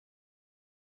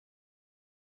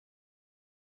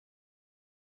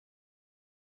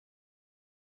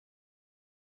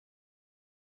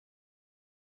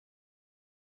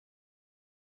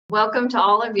Welcome to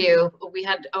all of you. We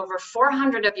had over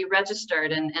 400 of you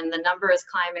registered, and the number is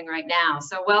climbing right now.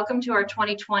 So welcome to our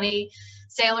 2020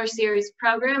 Sailor Series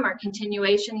program, our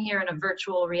continuation here in a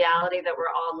virtual reality that we're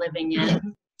all living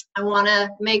in. I want to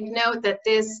make note that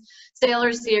this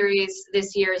Sailor Series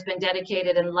this year has been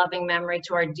dedicated in loving memory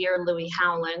to our dear Llewellyn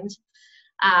Howland.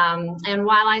 And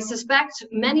while I suspect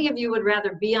many of you would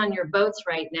rather be on your boats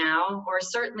right now, or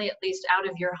certainly at least out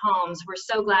of your homes, we're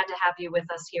so glad to have you with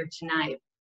us here tonight.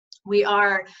 We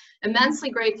are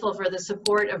immensely grateful for the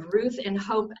support of Ruth and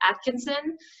Hope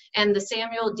Atkinson and the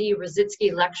Samuel D.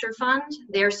 Rusitzky Lecture Fund.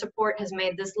 Their support has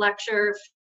made this lecture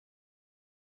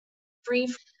free.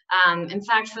 In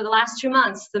fact, for the last 2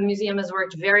 months, the museum has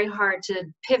worked very hard to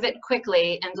pivot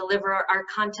quickly and deliver our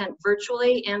content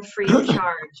virtually and free of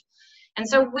charge. And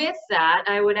so with that,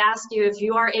 I would ask you, if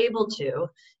you are able to,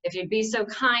 if you'd be so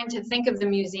kind to think of the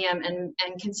museum and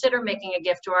consider making a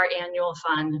gift to our annual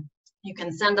fund. You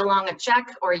can send along a check,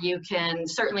 or you can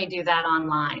certainly do that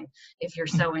online if you're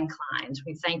so inclined.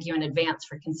 We thank you in advance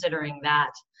for considering that.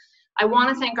 I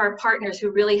want to thank our partners who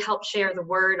really helped share the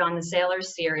word on the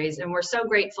Sailors Series, and we're so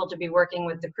grateful to be working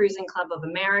with the Cruising Club of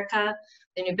America,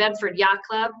 the New Bedford Yacht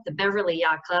Club, the Beverly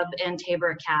Yacht Club, and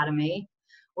Tabor Academy.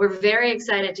 We're very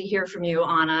excited to hear from you,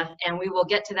 Onne, and we will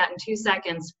get to that in 2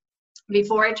 seconds.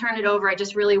 Before I turn it over, I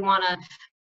just really want to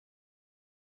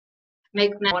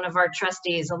make one of our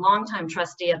trustees, a longtime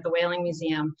trustee at the Whaling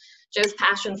Museum. Joe's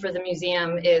passion for the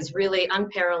museum is really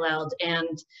unparalleled,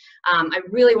 and I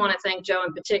really want to thank Joe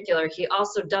in particular. He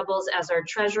also doubles as our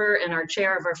treasurer and our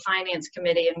chair of our finance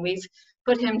committee, and we've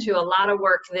put him to a lot of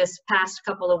work this past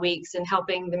couple of weeks in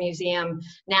helping the museum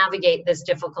navigate this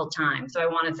difficult time. So I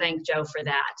want to thank Joe for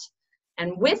that.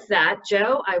 And with that,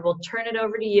 Joe, I will turn it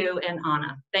over to you and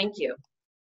Onne. Thank you.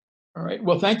 All right.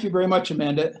 Well, thank you very much,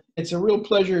 Amanda. It's a real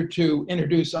pleasure to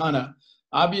introduce Onne.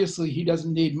 Obviously, he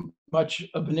doesn't need much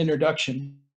of an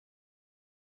introduction.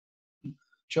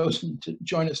 Chosen to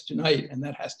join us tonight, and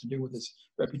that has to do with his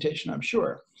reputation, I'm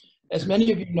sure. As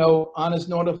many of you know, Onne's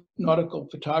nautical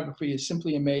photography is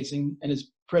simply amazing, and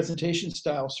his presentation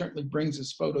style certainly brings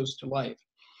his photos to life.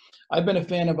 I've been a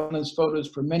fan of Onne's photos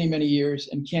for many, many years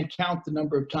and can't count the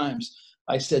number of times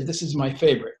I said, "This is my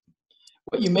favorite."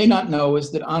 What you may not know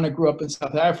is that Onne grew up in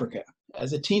South Africa.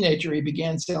 As a teenager, he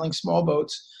began sailing small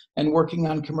boats and working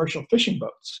on commercial fishing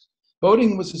boats.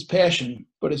 Boating was his passion,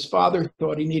 but his father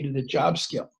thought he needed a job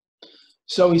skill.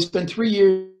 So he spent 3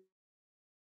 years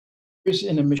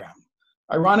in a mission.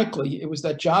 Ironically, it was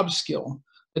that job skill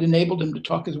that enabled him to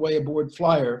talk his way aboard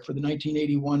Flyer for the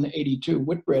 1981-82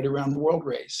 Whitbread Around the World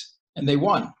race, and they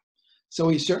won. So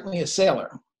he's certainly a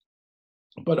sailor.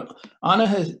 But Onne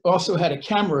has also had a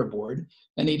camera aboard,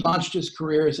 and he launched his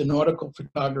career as a nautical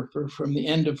photographer from the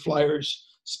end of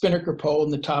Flyer's spinnaker pole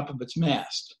and the top of its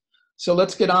mast. So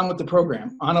let's get on with the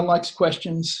program. Onne likes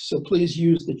questions, so please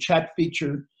use the chat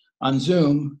feature on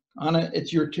Zoom. Onne,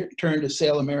 it's your turn to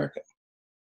sail America.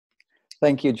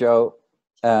 Thank you, Joe.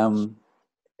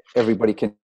 Everybody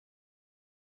can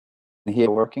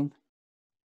hear working?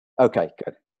 Okay,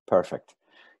 good, perfect.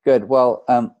 Good, well,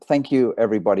 thank you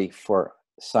everybody for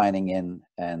signing in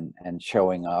and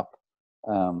showing up.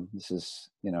 This is,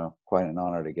 quite an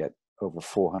honor to get over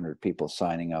 400 people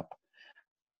signing up.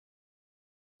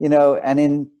 And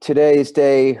in today's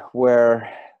day where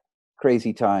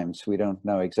crazy times, we don't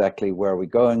know exactly where we're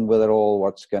going with it all,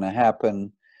 what's going to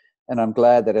happen. And I'm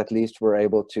glad that at least we're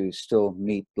able to still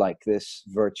meet like this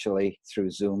virtually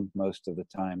through Zoom most of the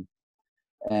time.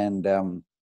 And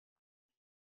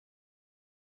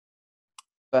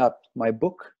about my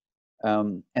book,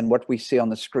 and what we see on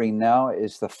the screen now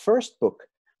is the first book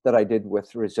that I did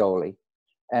with Rizzoli,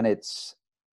 and it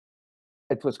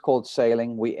was called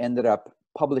Sailing. We ended up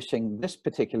publishing this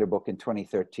particular book in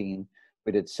 2013.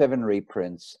 We did 7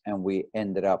 reprints, and we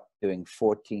ended up doing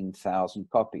 14,000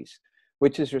 copies,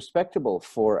 which is respectable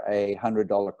for a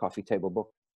 $100 coffee table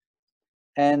book.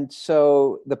 And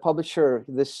so the publisher,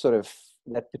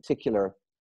 that particular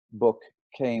book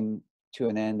came to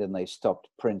an end, and they stopped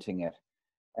printing it.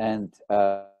 And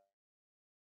I'm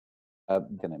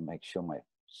going to make sure my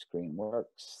screen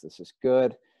works. This is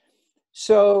good.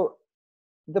 So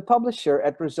the publisher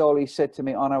at Rizzoli said to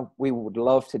me, "Onne, we would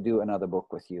love to do another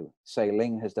book with you.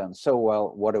 Sailing has done so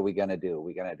well. What are we going to do? Are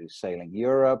we going to do Sailing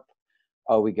Europe?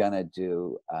 Are we going to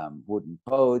do wooden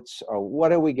boats? Or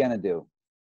what are we going to do?"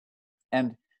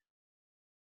 And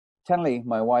suddenly,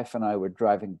 my wife and I were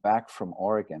driving back from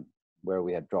Oregon, where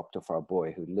we had dropped off our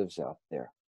boy who lives out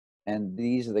there. And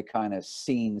these are the kind of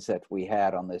scenes that we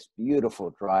had on this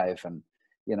beautiful drive. And,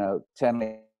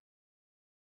 suddenly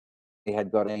we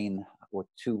had got rain or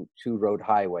two road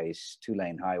highways,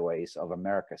 2-lane highways of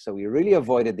America. So we really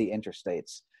avoided the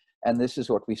interstates. And this is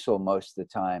what we saw most of the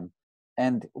time.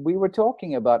 And we were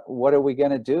talking about, what are we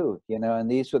going to do? You know,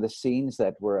 and these were the scenes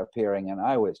that were appearing. And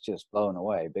I was just blown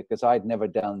away because I'd never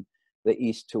done the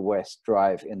east to west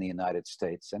drive in the United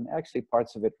States. And actually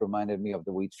parts of it reminded me of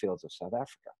the wheat fields of South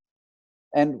Africa.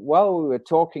 And while we were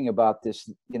talking about this,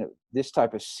 you know, this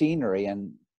type of scenery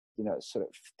and, you know, sort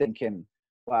of thinking,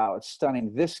 wow, it's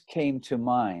stunning, this came to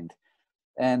mind.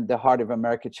 And the Heart of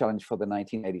America Challenge for the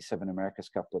 1987 America's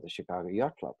Cup with the Chicago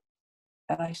Yacht Club.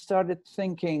 And I started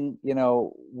thinking, you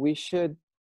know, we should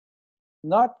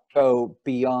not go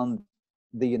beyond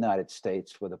the United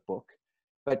States with a book,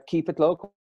 but keep it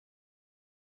local.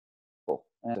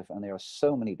 And there are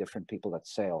so many different people that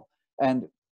sail. And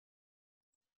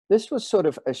this was sort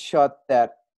of a shot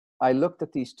that I looked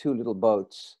at these two little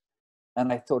boats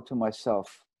and I thought to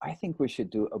myself, I think we should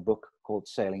do a book called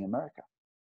Sailing America.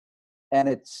 And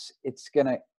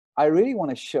I really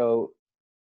want to show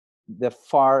the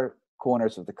far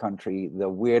corners of the country, the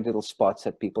weird little spots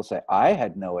that people say, I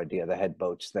had no idea they had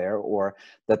boats there or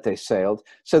that they sailed.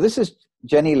 So this is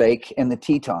Jenny Lake in the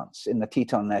Tetons, in the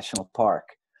Teton National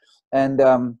Park. And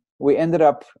we ended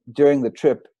up during the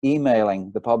trip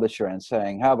emailing the publisher and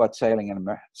saying, how about Sailing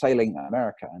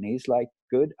America? And he's like,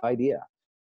 good idea.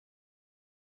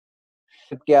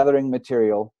 Gathering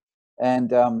material.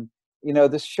 And, you know,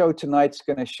 this show tonight's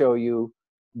going to show you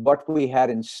what we had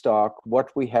in stock, what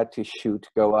we had to shoot,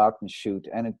 go out and shoot.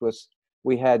 And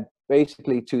we had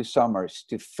basically 2 summers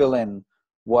to fill in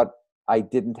what I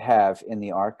didn't have in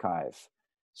the archive.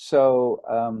 So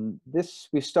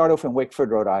we start off in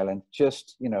Wickford, Rhode Island,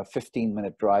 just, you know,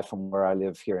 15-minute drive from where I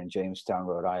live here in Jamestown,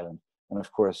 Rhode Island. And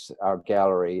of course, our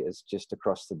gallery is just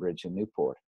across the bridge in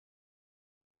Newport.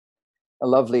 A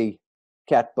lovely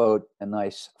catboat, a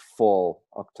nice fall,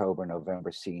 October,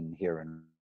 November scene here in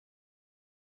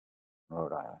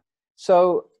Rhode Island.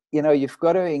 So, you know, you've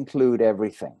got to include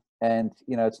everything. And,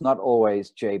 you know, it's not always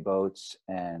J boats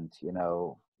and, you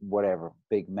know, whatever,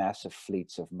 big massive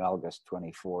fleets of Malgus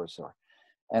 24s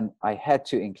and I had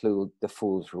to include the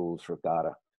Fool's Rules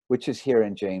Regatta, which is here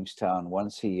in Jamestown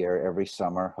once a year, every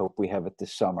summer. Hope we have it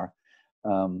this summer.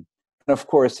 And of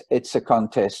course, it's a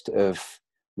contest of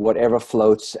whatever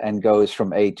floats and goes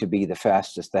from A to B the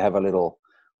fastest. They have a little,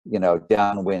 you know,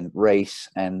 downwind race,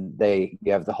 and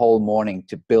you have the whole morning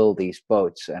to build these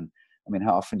boats. And I mean,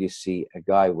 how often do you see a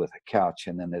guy with a couch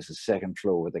and then there's a second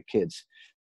floor with the kids?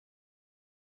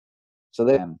 So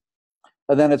then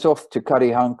it's off to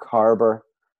Cuttyhunk Harbor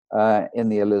in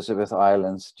the Elizabeth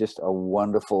Islands, just a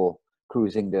wonderful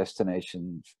cruising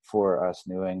destination for us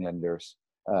New Englanders.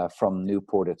 From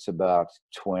Newport, it's about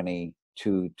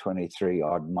 22, 23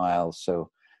 odd miles, so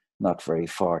not very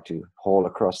far to haul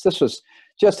across. This was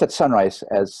just at sunrise,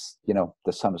 as you know,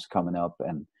 the sun was coming up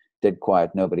and dead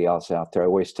quiet, nobody else out there. I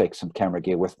always take some camera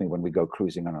gear with me when we go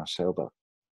cruising on our sailboat.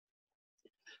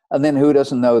 And then who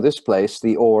doesn't know this place,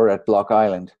 the Oar at Block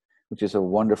Island, which is a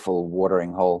wonderful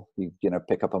watering hole. You know,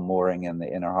 pick up a mooring in the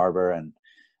inner harbor and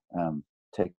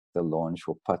take the launch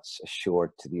or putts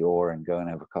ashore to the Oar and go and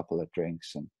have a couple of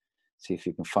drinks and see if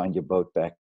you can find your boat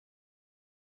back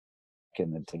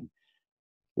in the thing.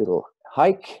 Little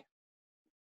hike.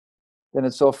 Then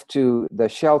it's off to the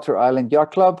Shelter Island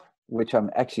Yacht Club, which I'm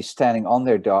actually standing on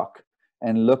their dock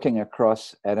and looking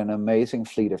across at an amazing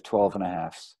fleet of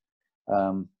 12.5s.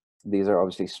 These are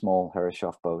obviously small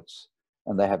Herreshoff boats,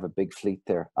 and they have a big fleet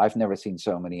there. I've never seen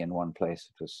so many in one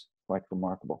place. It was quite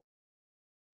remarkable.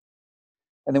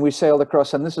 And then we sailed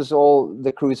across, and this is all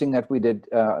the cruising that we did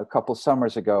a couple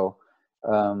summers ago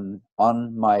on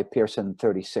my Pearson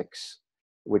 36,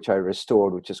 which I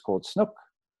restored, which is called Snook.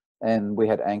 And we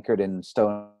had anchored in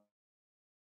Stonington,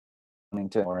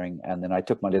 and then I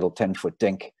took my little 10-foot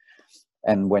dink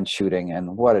and went shooting,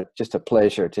 and just a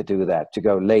pleasure to do that, to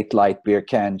go late light beer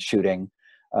can shooting,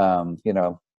 you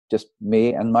know, just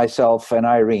me and myself and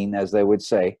Irene, as they would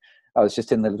say. I was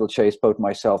just in the little chase boat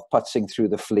myself, putzing through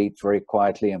the fleet very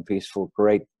quietly and peaceful.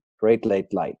 Great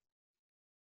late light.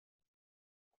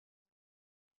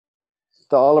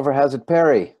 The Oliver Hazard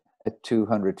Perry at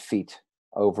 200 feet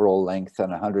overall length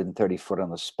and 130 foot on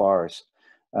the spars.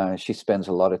 She spends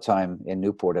a lot of time in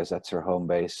Newport, as that's her home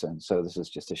base, and so this is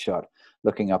just a shot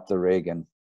looking up the rig and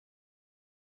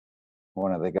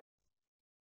one of the guys.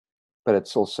 But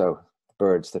it's also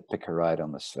birds that pick a ride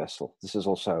on this vessel. This is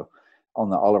also on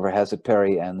the Oliver Hazard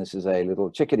Perry, and this is a little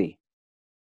chickadee.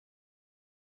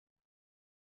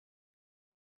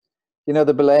 You know,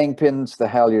 the belaying pins, the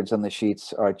halyards on the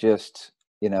sheets are just,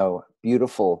 you know,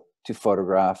 beautiful to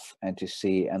photograph and to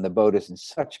see, and the boat is in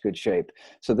such good shape.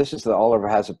 So this is the Oliver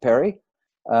Hazard Perry,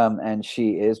 and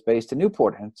she is based in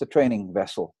Newport, and it's a training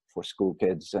vessel for school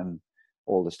kids and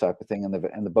all this type of thing.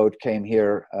 And the boat came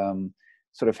here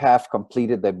sort of half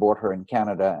completed. They bought her in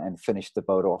Canada and finished the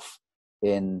boat off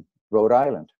in Rhode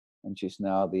Island, and she's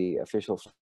now the official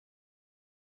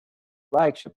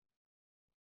flagship.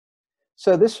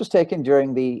 So this was taken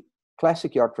during the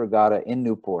Classic Yacht Regatta in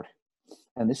Newport,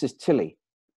 and this is Tilly.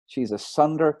 She's a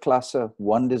Sonderklasse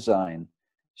 1 design.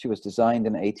 She was designed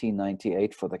in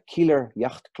 1898 for the Kieler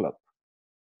Yacht Club.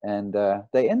 And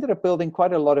they ended up building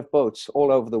quite a lot of boats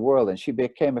all over the world, and she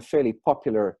became a fairly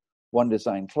popular 1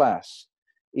 design class.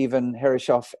 Even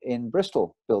Herreshoff in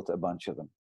Bristol built a bunch of them.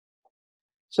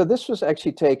 So this was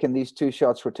actually taken, these 2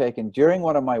 shots were taken during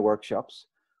one of my workshops,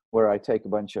 where I take a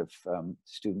bunch of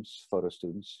students, photo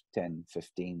students, 10,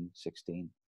 15, 16,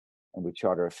 and we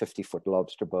charter a 50-foot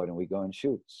lobster boat and we go and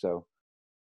shoot. So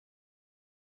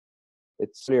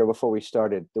it's clear before we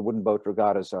started, the wooden boat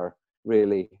regattas are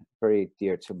really very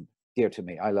dear to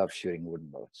me. I love shooting wooden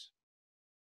boats.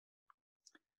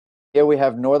 Here we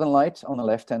have Northern Light on the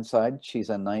left-hand side. She's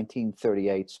a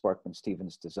 1938 Sparkman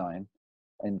Stevens design.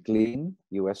 And Gleam,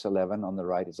 US 11 on the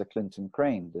right, is a Clinton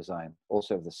Crane design,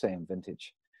 also of the same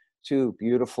vintage. 2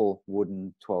 beautiful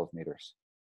wooden 12 meters.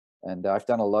 And I've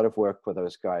done a lot of work with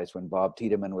those guys when Bob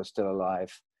Tiedemann was still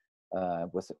alive,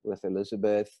 with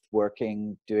Elizabeth,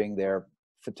 working, doing their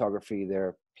photography,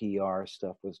 their PR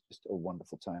stuff. Was just a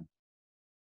wonderful time.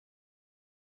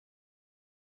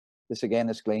 This again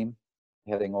is Gleam,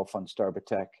 heading off on starboard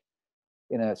tack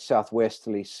in a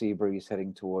southwesterly sea breeze,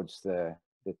 heading towards the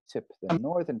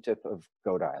northern tip of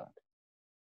Goat Island.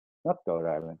 Not Goat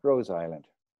Island, Rose Island.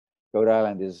 Goat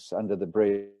Island is under the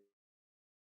bridge.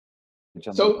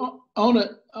 So, Onne,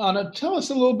 tell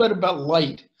us a little bit about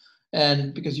light,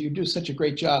 and because you do such a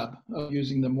great job of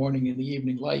using the morning and the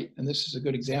evening light, and this is a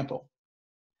good example.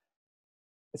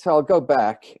 So I'll go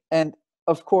back, and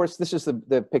of course, this is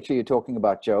the picture you're talking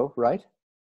about, Joe, right?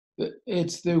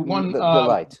 It's the one the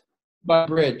light by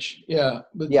bridge, yeah.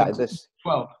 Yeah, this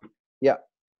 12. Yeah,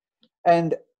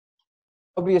 and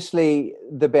obviously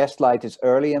the best light is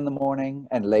early in the morning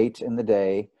and late in the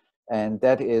day. And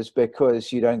that is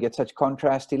because you don't get such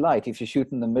contrasty light. If you shoot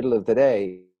in the middle of the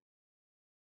day,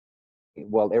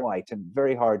 well, they're white and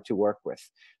very hard to work with.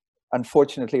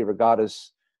 Unfortunately,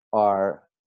 regattas are,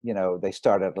 they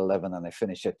start at 11 and they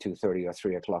finish at 2:30 or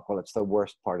 3 o'clock. Well, it's the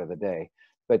worst part of the day.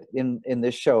 But in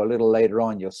this show, a little later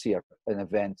on, you'll see an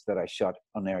event that I shot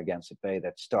on Narragansett Bay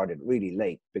that started really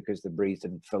late because the breeze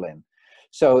didn't fill in.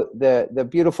 So the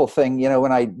beautiful thing,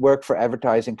 when I work for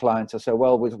advertising clients, I say,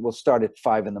 well, we'll start at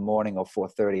 5 in the morning or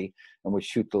 4:30, and we'll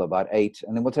shoot till about 8,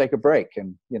 and then we'll take a break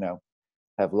and,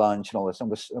 have lunch and all this,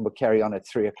 and we'll carry on at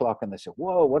 3 o'clock. And they say,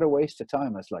 whoa, what a waste of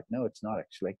time. I was like, no, it's not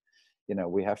actually.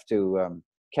 We have to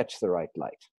catch the right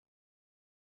light.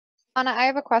 Onne, I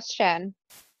have a question.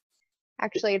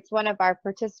 Actually, it's one of our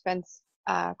participants'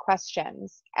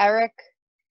 questions. Eric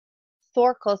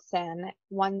Thorkelson,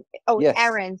 Yes.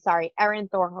 Erin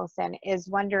Thorkelson is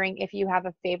wondering if you have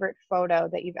a favorite photo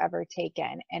that you've ever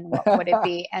taken, and what would it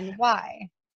be and why?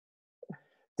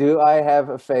 Do I have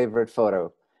a favorite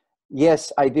photo?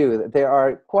 Yes, I do. There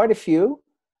are quite a few,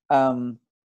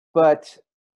 but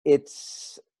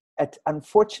it's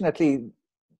unfortunately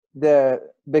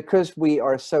because we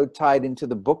are so tied into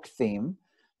the book theme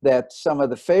that some of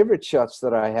the favorite shots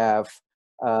that I have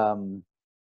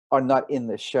are not in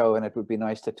the show, and it would be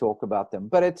nice to talk about them.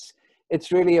 But it's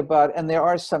really about, and there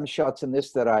are some shots in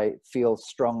this that I feel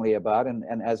strongly about, and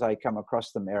as I come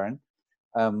across them, Erin,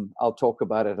 I'll talk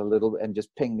about it a little and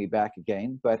just ping me back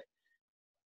again. But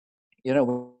we've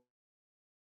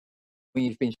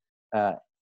been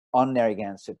on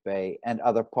Narragansett Bay and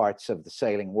other parts of the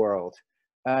sailing world.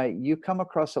 You come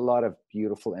across a lot of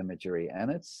beautiful imagery, and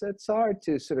it's hard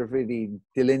to sort of really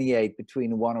delineate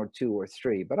between 1 or 2 or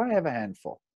 3, but I have a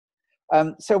handful.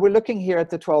 So we're looking here at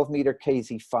the 12-meter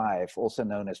KZ5, also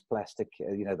known as plastic,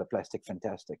 the Plastic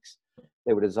Fantastics.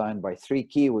 They were designed by 3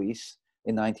 Kiwis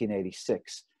in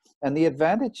 1986. And the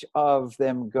advantage of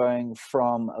them going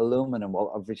from aluminum,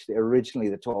 well, obviously originally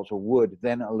the 12s were wood,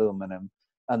 then aluminum,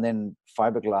 and then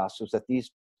fiberglass, was that these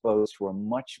boats were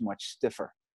much, much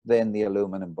stiffer than the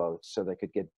aluminum boats, so they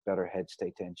could get better head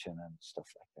stay tension and stuff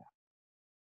like that.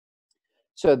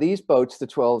 So these boats, the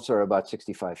 12s, are about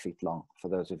 65 feet long, for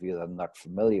those of you that are not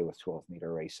familiar with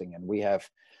 12-meter racing. And we have,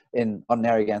 on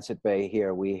Narragansett Bay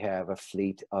here, we have a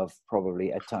fleet of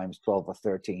probably at times 12 or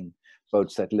 13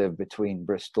 boats that live between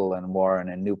Bristol and Warren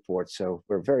and Newport, so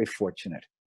we're very fortunate.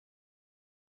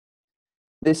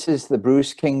 This is the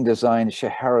Bruce King design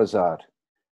Scheherazade.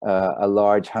 a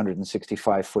large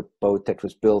 165-foot boat that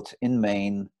was built in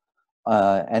Maine.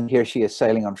 And here she is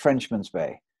sailing on Frenchman's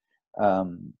Bay.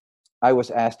 I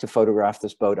was asked to photograph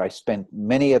this boat. I spent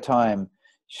many a time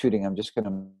shooting. I'm just going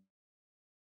to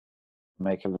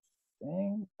make a little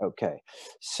thing. Okay.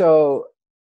 So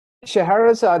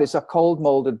Scheherazade is a cold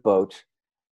molded boat,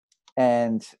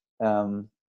 and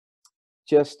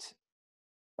just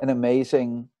an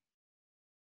amazing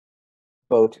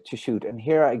boat to shoot. And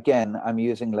here again, I'm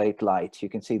using late light. You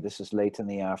can see this is late in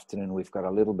the afternoon. We've got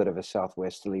a little bit of a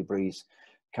southwesterly breeze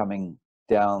coming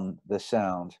down the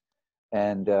sound.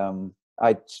 And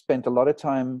I spent a lot of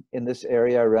time in this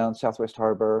area around Southwest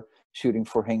Harbor, shooting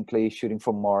for Hinckley, shooting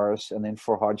for Morris, and then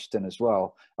for Hodgson as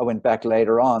well. I went back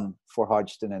later on for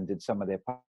Hodgson and did some of their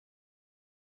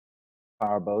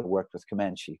powerboat, worked with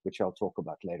Comanche, which I'll talk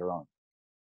about later on.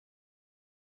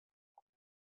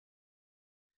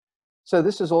 So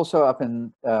this is also up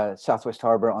in Southwest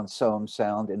Harbor on Soame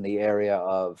Sound, in the area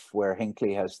of where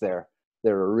Hinckley has their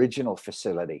original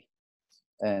facility.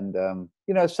 And,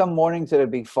 you know, some mornings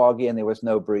it'd be foggy and there was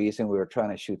no breeze, and we were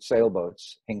trying to shoot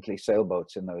sailboats, Hinckley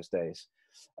sailboats in those days.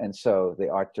 And so the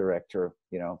art director,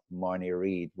 you know, Marnie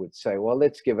Reed, would say, well,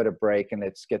 let's give it a break and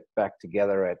let's get back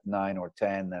together at 9 or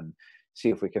 10 and see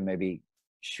if we can maybe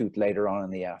shoot later on in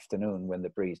the afternoon when the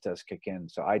breeze does kick in.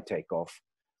 So I'd take off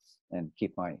and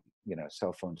keep my, you know,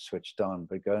 cell phone switched on.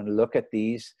 But go and look at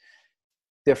these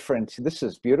different, this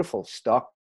is beautiful stock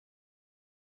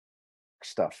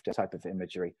stuff, type of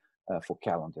imagery for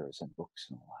calendars and books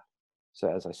and all that. So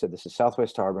as I said, this is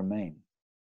Southwest Harbor, Maine.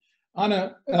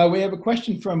 Anna, we have a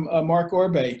question from Mark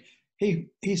Orbe.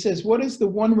 He says, what is the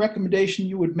one recommendation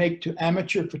you would make to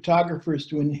amateur photographers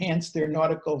to enhance their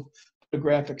nautical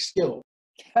photographic skill?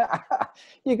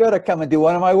 You got to come and do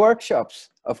one of my workshops,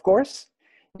 of course.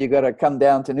 You got to come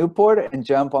down to Newport and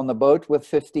jump on the boat with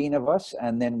 15 of us,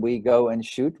 and then we go and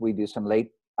shoot. We do some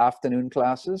late afternoon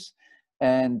classes,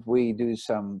 and we do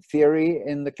some theory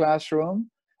in the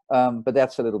classroom, but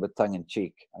that's a little bit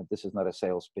tongue-in-cheek. This is not a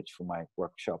sales pitch for my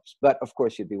workshops, but of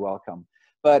course you'd be welcome.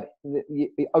 But you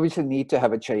obviously need to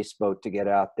have a chase boat to get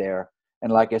out there,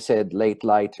 and like I said, late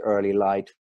light, early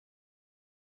light,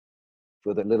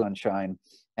 with a little sunshine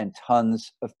and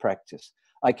tons of practice.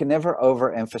 I can never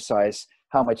overemphasize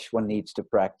how much one needs to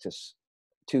practice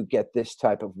to get this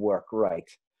type of work right.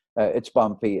 It's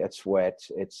bumpy, it's wet,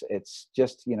 it's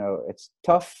just, you know, it's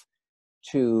tough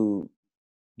to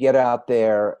get out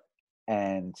there,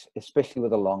 and especially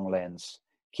with a long lens,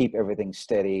 keep everything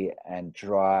steady and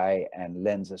dry and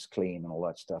lenses clean and all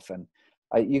that stuff. And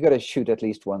you got to shoot at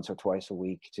least once or twice a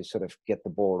week to sort of get the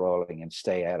ball rolling and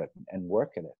stay at it and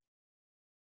work at it.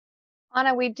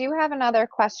 Anna, we do have another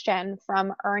question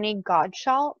from Ernie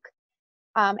Gottschalk,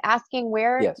 asking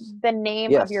where the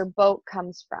name of your boat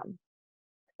comes from.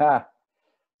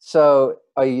 So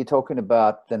are you talking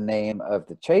about the name of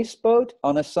the chase boat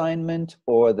on assignment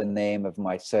or the name of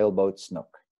my sailboat,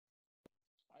 Snook?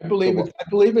 I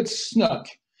believe it's Snook.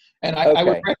 And I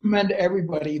would recommend to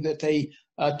everybody that they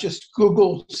just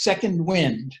Google Second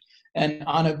Wind and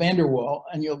Anna Vanderwall,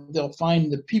 and they'll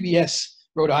find the PBS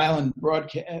Rhode Island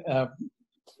broadcast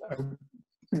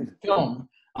film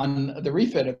on the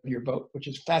refit of your boat, which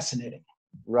is fascinating.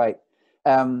 Right.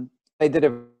 They did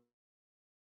a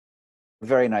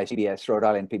very nice PBS, Rhode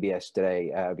Island PBS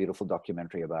today, a beautiful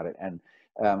documentary about it.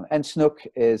 And Snook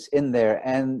is in there.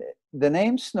 And the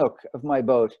name Snook of my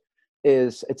boat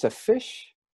it's a fish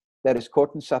that is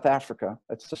caught in South Africa.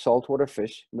 It's a saltwater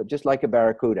fish, just like a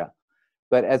barracuda.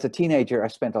 But as a teenager, I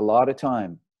spent a lot of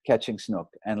time catching snook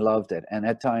and loved it. And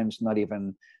at times,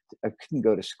 I couldn't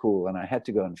go to school and I had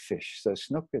to go and fish. So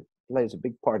snook plays a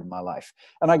big part in my life.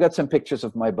 And I got some pictures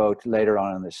of my boat later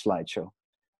on in this slideshow.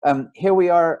 Here we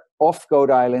are off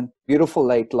Goat Island, beautiful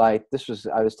late light. This was,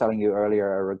 I was telling you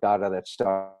earlier, a regatta that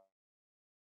started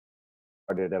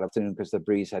at afternoon because the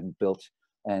breeze hadn't built.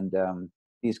 And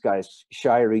these guys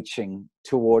shy reaching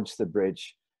towards the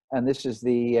bridge. And this is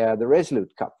the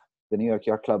Resolute Cup, the New York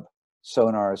Yacht Club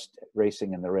sonars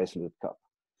racing in the Resolute Cup.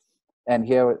 And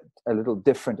here, a little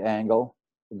different angle,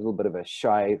 a little bit of a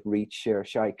shy reach here,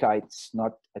 shy kites,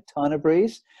 not a ton of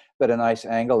breeze, but a nice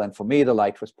angle. And for me, the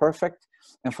light was perfect.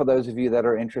 And for those of you that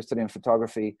are interested in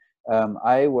photography,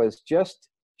 I was just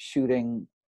shooting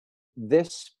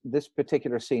this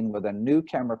particular scene with a new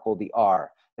camera called the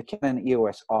R, the Canon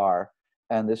EOS R.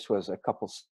 And this was a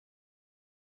couple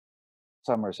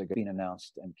summers ago being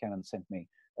announced, and Canon sent me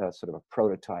sort of a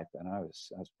prototype, and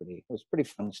it was pretty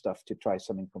fun stuff to try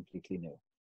something completely new.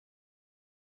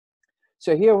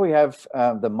 So here we have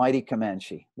the mighty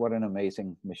Comanche. What an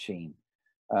amazing machine.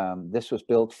 This was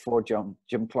built for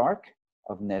Jim Clark,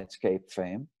 of Netscape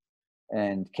fame.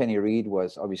 And Kenny Reed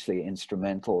was obviously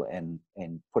instrumental in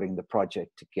putting the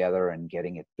project together and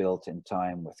getting it built in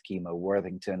time with Kimo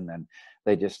Worthington. And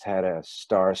they just had a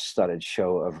star-studded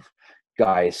show of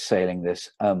guys sailing this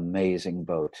amazing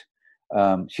boat.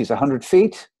 She's 100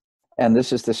 feet, and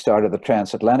this is the start of the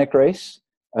transatlantic race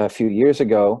a few years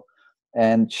ago.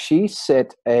 And she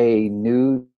set a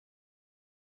new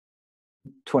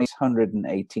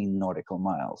 218 nautical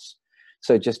miles.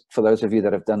 So just for those of you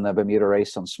that have done the Bermuda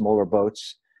race on smaller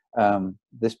boats,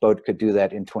 this boat could do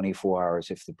that in 24 hours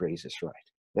if the breeze is right.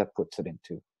 That puts it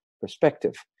into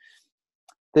perspective.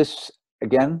 This,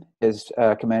 again, is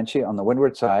Comanche on the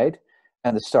windward side,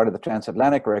 and the start of the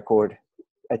transatlantic record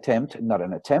attempt, not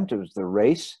an attempt, it was the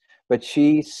race, but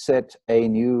she set a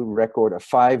new record of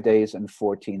 5 days and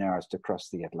 14 hours to cross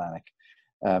the Atlantic,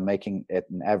 making it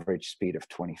an average speed of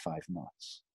 25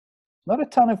 knots. Not a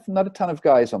ton of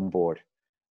guys on board.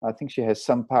 I think she has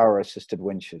some power-assisted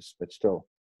winches, but still,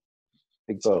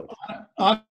 big boat.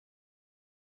 On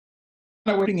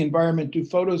a working environment, do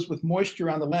photos with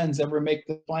moisture on the lens ever make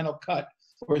the final cut,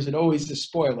 or is it always a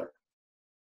spoiler?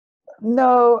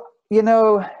 No, you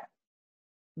know,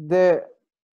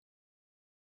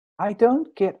 I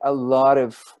don't get a lot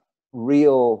of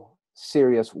real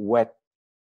serious wet,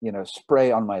 you know,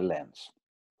 spray on my lens.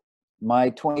 My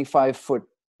 25-foot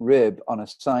rib on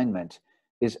assignment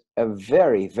is a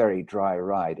very, very dry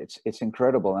ride. It's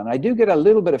incredible. And I do get a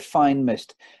little bit of fine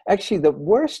mist. Actually, the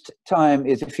worst time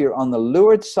is if you're on the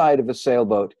leeward side of a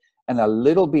sailboat and a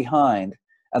little behind,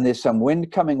 and there's some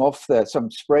wind coming off some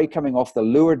spray coming off the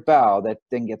leeward bow that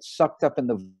then gets sucked up in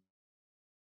the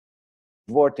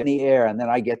vortex in the air, and then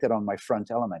I get it on my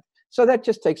front element. So that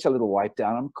just takes a little wipe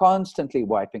down. I'm constantly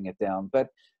wiping it down. But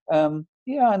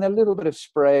yeah, and a little bit of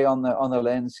spray on the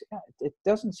lens, yeah, it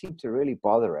doesn't seem to really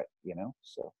bother it, you know.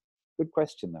 So good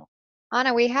question though.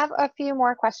 Onne, we have a few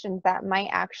more questions that might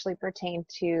actually pertain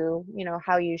to, you know,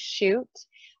 how you shoot.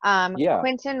 Yeah.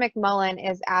 Quentin McMullen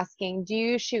is asking, do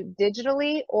you shoot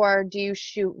digitally or do you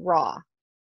shoot raw?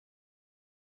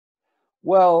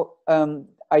 Well,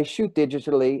 I shoot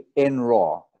digitally in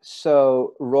RAW.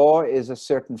 So RAW is a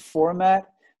certain format.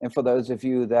 And for those of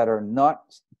you that are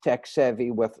not tech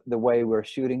savvy with the way we're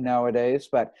shooting nowadays,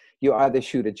 but you either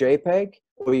shoot a JPEG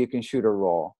or you can shoot a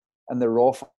RAW. And the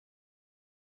RAW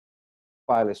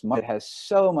file is it has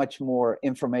so much more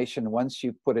information once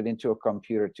you put it into a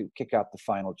computer to kick out the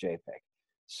final JPEG.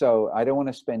 So I don't want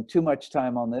to spend too much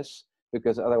time on this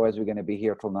because otherwise we're going to be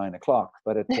here till 9 o'clock.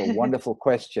 But it's a wonderful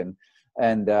question.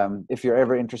 And if you're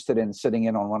ever interested in sitting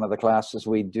in on one of the classes,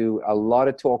 we do a lot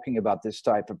of talking about this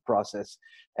type of process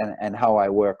and how I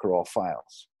work raw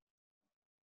files.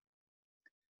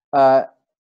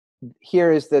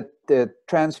 Here is the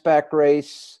Transpac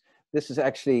race. This is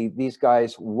actually, these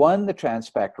guys won the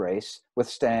Transpac race with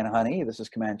Stan Honey. This is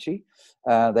Comanche.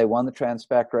 They won the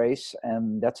Transpac race,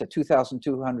 and that's a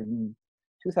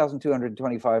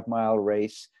 2,225 mile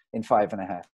race in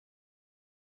 5.5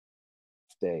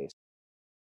 days.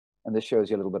 And this shows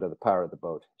you a little bit of the power of the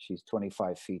boat. She's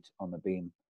 25 feet on the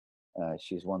beam.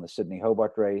 She's won the Sydney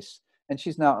Hobart race, and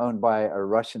she's now owned by a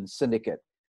Russian syndicate,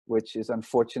 which is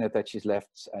unfortunate that she's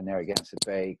left Narragansett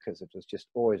Bay, because it was just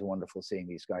always wonderful seeing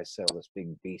these guys sail this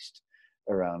big beast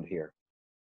around here.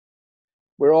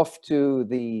 We're off to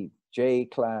the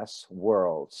J-Class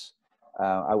Worlds.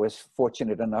 I was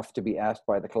fortunate enough to be asked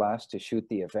by the class to shoot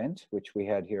the event, which we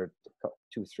had here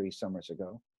 2-3 summers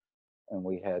ago. And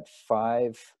we had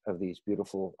 5 of these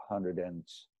beautiful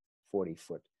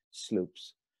 140-foot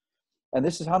sloops. And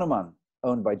this is Hanuman,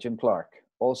 owned by Jim Clark,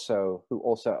 who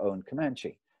also owned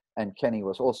Comanche. And Kenny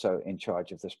was also in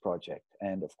charge of this project,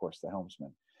 and of course the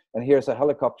helmsman. And here's a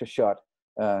helicopter shot.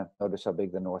 Notice how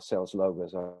big the North Sails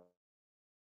logos are.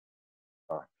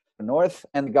 The North,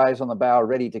 and the guys on the bow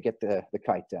ready to get the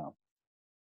kite down.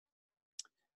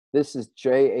 This is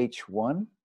JH1,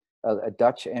 a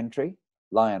Dutch entry,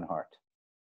 Lionheart,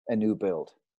 a new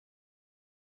build.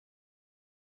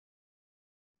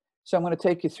 So I'm going to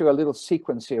take you through a little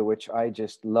sequence here, which I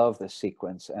just love this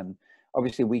sequence. And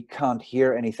obviously we can't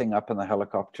hear anything up in the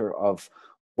helicopter of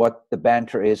what the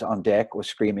banter is on deck or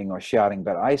screaming or shouting,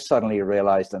 but I suddenly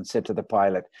realized and said to the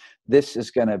pilot, this is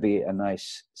going to be a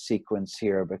nice sequence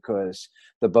here, because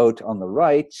the boat on the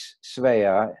right,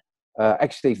 Svea,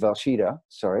 actually Valshida,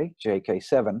 sorry,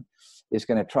 JK7, is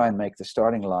going to try and make the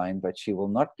starting line, but she will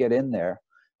not get in there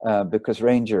because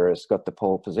Ranger has got the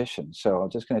pole position. So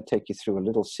I'm just going to take you through a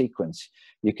little sequence.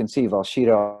 You can see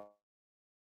Valshida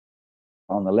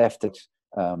on the left,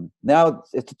 Now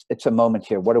it's a moment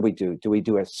here. What do we do? Do we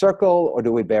do a circle or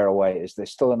do we bear away? Is there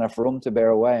still enough room to bear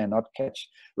away and not catch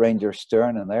Ranger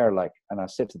stern? And they're like, and I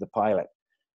said to the pilot,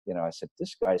 you know, I said,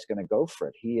 this guy's going to go for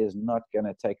it. He is not going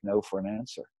to take no for an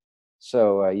answer.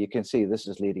 So you can see this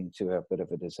is leading to a bit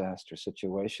of a disaster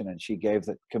situation. And she gave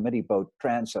the committee boat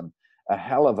transom a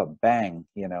hell of a bang,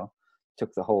 you know,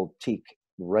 took the whole teak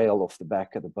rail off the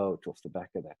back of the boat, off the back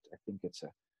of that. I think it's a, I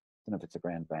don't know if it's a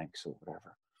Grand Banks or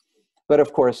whatever. But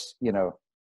of course, you know,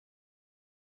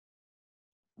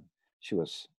 she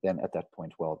was then at that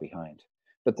point well behind.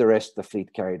 But the rest of the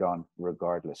fleet carried on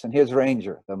regardless. And here's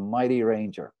Ranger, the mighty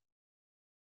Ranger.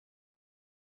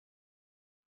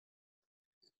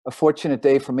 A fortunate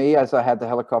day for me as I had the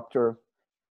helicopter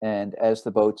and as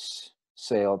the boats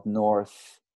sailed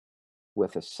north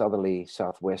with a southerly,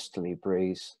 southwesterly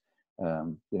breeze.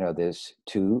 You know, there's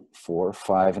 2, 4,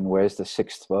 5, and where's the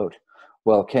 6th boat?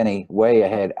 Well, Kenny, way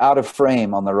ahead, out of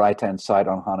frame on the right-hand side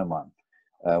on Hanuman,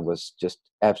 was just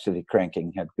absolutely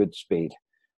cranking, had good speed.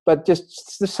 But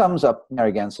just the sums up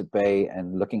Narragansett Bay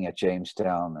and looking at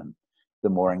Jamestown and the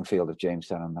mooring field of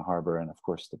Jamestown and the harbor and, of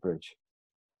course, the bridge.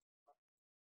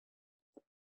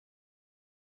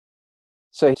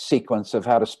 So, sequence of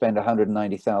how to spend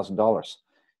 $190,000.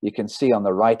 You can see on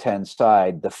the right-hand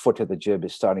side, the foot of the jib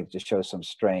is starting to show some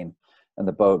strain, and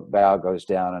the boat bow goes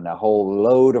down, and a whole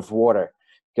load of water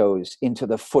goes into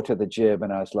the foot of the jib.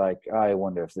 And I was like, I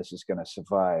wonder if this is going to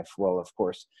survive. Well, of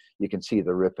course, you can see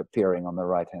the rip appearing on the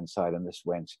right-hand side, and this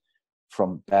went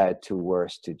from bad to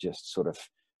worse to just sort of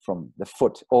from the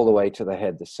foot all the way to the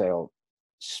head. The sail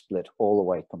split all the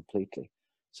way completely.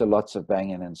 So lots of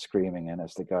banging and screaming, and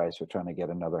as the guys were trying to get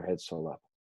another headsail up.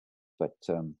 But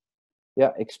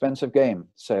yeah, expensive game,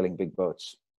 sailing big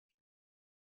boats.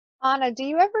 Onne, do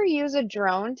you ever use a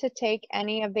drone to take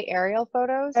any of the aerial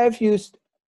photos?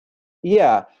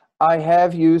 Yeah, I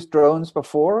have used drones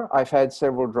before. I've had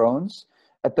several drones.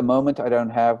 At the moment, I don't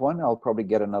have one. I'll probably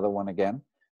get another one again.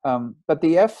 But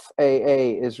the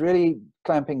FAA is really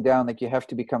clamping down that you have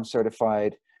to become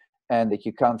certified and that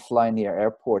you can't fly near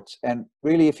airports. And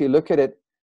really, if you look at it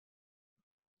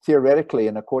theoretically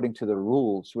and according to the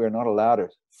rules, we're not allowed to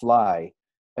fly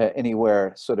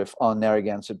anywhere sort of on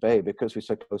Narragansett Bay because we're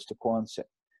so close to Quonset.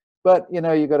 But, you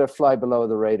know, you got to fly below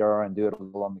the radar and do it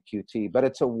all on the QT. But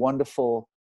it's a wonderful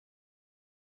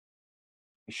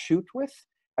shoot with.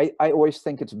 I always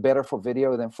think it's better for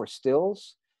video than for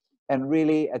stills. And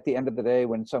really, at the end of the day,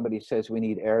 when somebody says we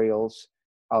need aerials,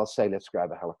 I'll say, let's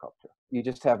grab a helicopter. You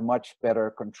just have much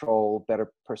better control,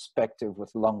 better perspective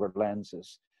with longer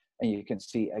lenses, and you can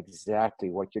see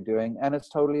exactly what you're doing, and it's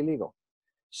totally legal.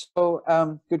 So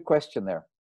good question there.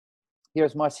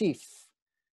 Here's Massif,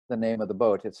 the name of the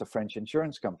boat. It's a French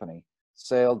insurance company,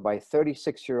 sailed by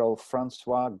 36-year-old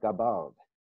Francois Gabard.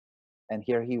 And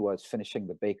here he was finishing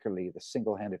the Bakerley, the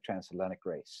single-handed transatlantic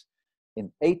race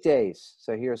in 8 days.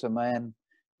 So here's a man,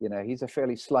 you know, he's a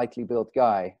fairly slightly built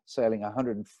guy sailing a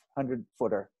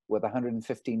 100-footer with a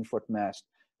 115-foot mast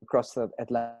across the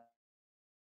Atlantic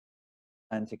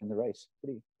in the race.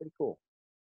 Pretty cool.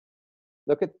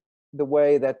 Look at the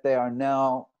way that they are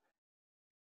now.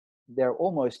 They're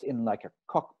almost in like a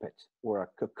cockpit or a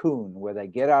cocoon where they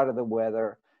get out of the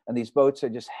weather, and these boats are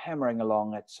just hammering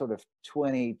along at sort of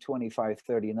 20, 25,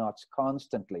 30 knots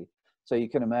constantly. So you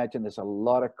can imagine there's a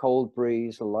lot of cold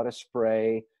breeze, a lot of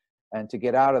spray, and to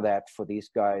get out of that for these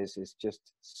guys is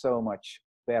just so much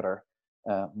better,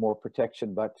 more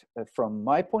protection. But from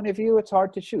my point of view, it's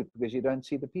hard to shoot because you don't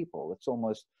see the people. It's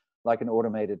almost like an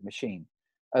automated machine.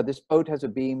 This boat has a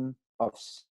beam of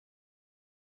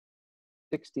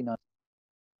 69.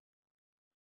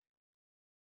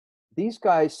 These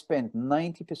guys spend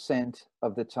 90%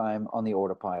 of the time on the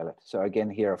autopilot. So again,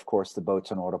 here, of course, the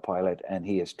boat's on autopilot and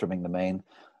he is trimming the main.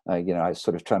 You know, I was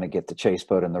sort of trying to get the chase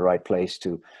boat in the right place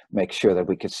to make sure that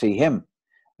we could see him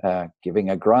giving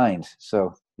a grind.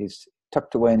 So he's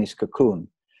tucked away in his cocoon.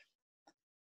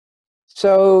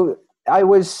 So I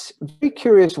was very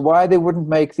curious why they wouldn't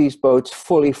make these boats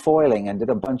fully foiling, and did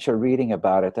a bunch of reading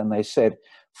about it. And they said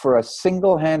for a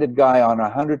single-handed guy on a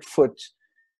 100-foot,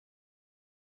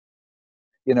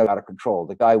 you know, out of control,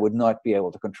 the guy would not be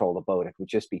able to control the boat. It would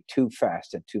just be too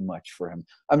fast and too much for him.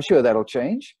 I'm sure that'll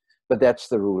change, but that's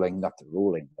the ruling, not the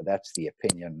ruling, but that's the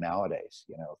opinion nowadays,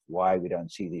 you know, why we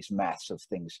don't see these massive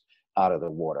things out of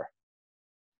the water.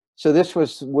 So this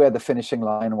was where the finishing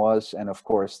line was, and of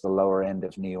course the lower end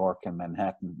of New York and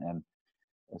Manhattan, and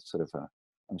it's sort of a,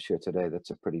 I'm sure today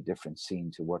that's a pretty different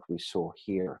scene to what we saw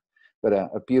here, but a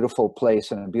beautiful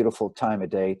place and a beautiful time of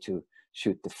day to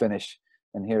shoot the finish.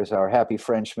 And here's our happy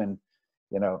Frenchman,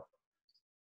 you know,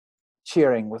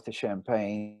 cheering with the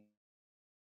champagne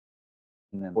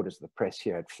and reporters of the press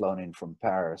here had flown in from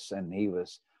Paris, and he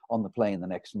was on the plane the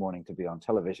next morning to be on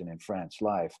television in France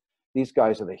live. These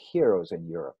guys are the heroes in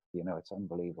Europe. You know, it's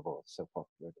unbelievable. It's so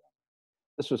popular.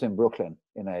 This was in Brooklyn,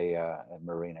 in a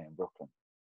marina in Brooklyn.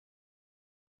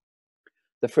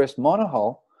 The first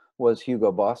monohull was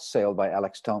Hugo Boss, sailed by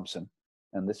Alex Thompson.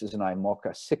 And this is an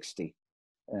IMOCA 60.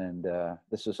 And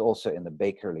this was also in the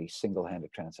Bakerley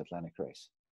single-handed transatlantic race.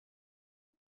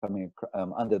 Coming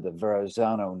under the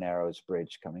Verrazano Narrows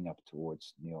Bridge coming up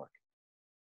towards New York.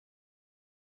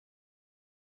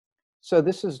 So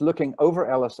this is looking over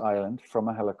Ellis Island from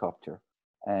a helicopter.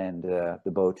 And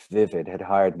the boat Vivid had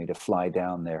hired me to fly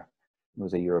down there. It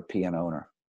was a European owner.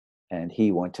 And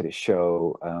he wanted to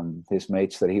show his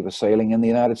mates that he was sailing in the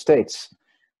United States.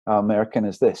 How American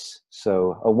is this?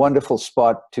 So a wonderful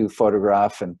spot to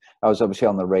photograph. And I was obviously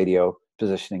on the radio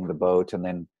positioning the boat and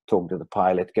then talking to the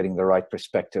pilot, getting the right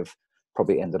perspective.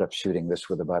 Probably ended up shooting this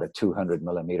with about a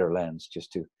 200mm lens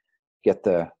just to get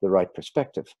the right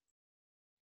perspective.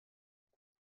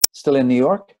 Still in New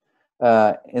York,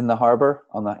 in the harbor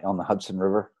on the Hudson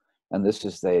River. And this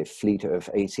is the fleet of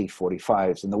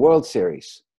AC-45s in the World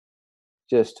Series.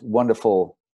 Just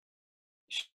wonderful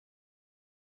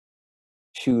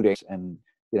shootings, and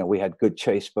you know, we had good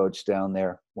chase boats down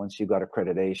there. Once you got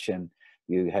accreditation,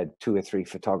 you had 2 or 3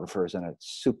 photographers and a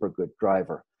super good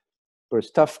driver. But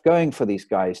it's tough going for these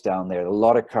guys down there. A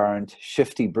lot of current,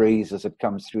 shifty breeze as it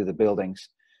comes through the buildings.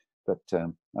 But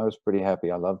I was pretty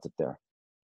happy. I loved it there.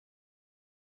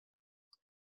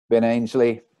 Ben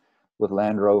Ainsley with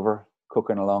Land Rover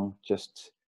cooking along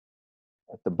just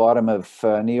at the bottom of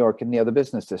New York in the other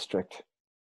business district.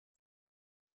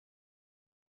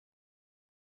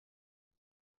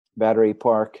 Battery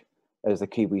Park as the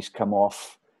Kiwis come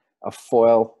off a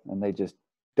foil and they just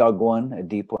dug one, a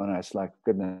deep one. I was like,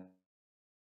 goodness,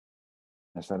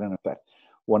 I don't know, but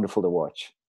wonderful to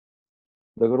watch.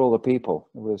 Look at all the people.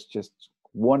 It was just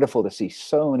wonderful to see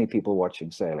so many people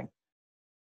watching sailing.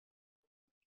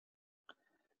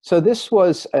 So this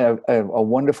was a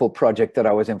wonderful project that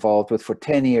I was involved with for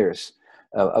 10 years,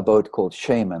 a boat called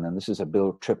Shaman. And this is a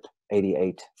Bill Tripp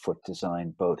 88-foot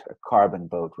design boat, a carbon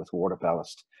boat with water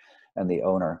ballast. And the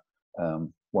owner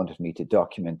wanted me to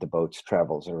document the boat's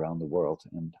travels around the world.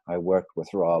 And I worked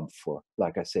with Rob for,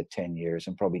 like I said, 10 years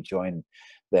and probably joined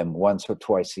them once or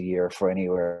twice a year for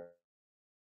anywhere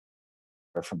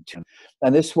from 10.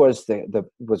 And this was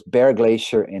was Bear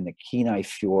Glacier in the Kenai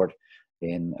Fjord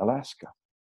in Alaska.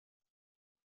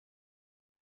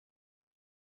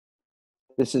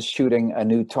 This is shooting a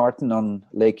new tartan on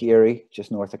Lake Erie,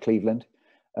 just north of Cleveland.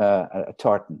 A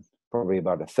tartan, probably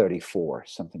about a 34,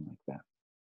 something like that.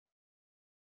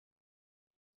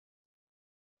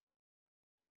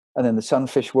 And then the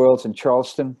Sunfish Worlds in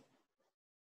Charleston.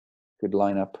 Good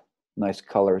lineup, nice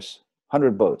colors,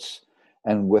 100 boats.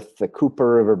 And with the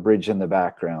Cooper River Bridge in the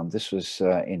background. This was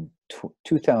in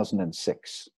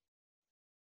 2006.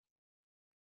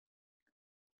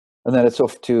 And then it's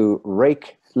off to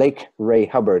Lake Ray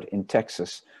Hubbard in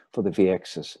Texas for the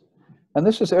VXs. And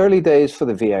this was early days for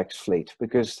the VX fleet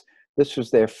because this was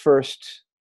their first,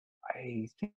 I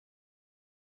think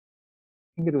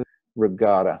it was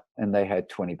regatta, and they had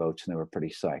 20 boats and they were pretty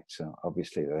psyched. So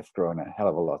obviously they've grown a hell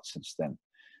of a lot since then.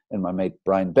 And my mate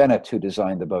Brian Bennett, who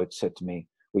designed the boat, said to me,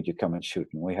 would you come and shoot?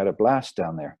 And we had a blast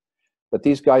down there. But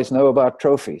these guys know about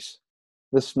trophies.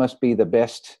 This must be the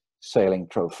best sailing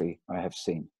trophy I have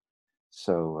seen.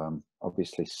 So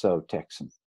obviously so Texan.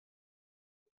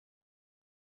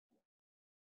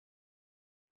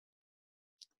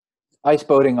 Ice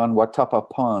boating on Watapa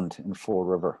Pond in Fall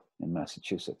River in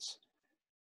Massachusetts.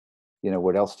 You know,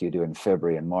 what else do you do in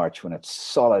February and March when it's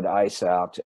solid ice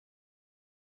out?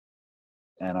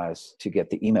 And I was to get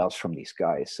the emails from these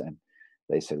guys, and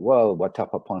they said, well,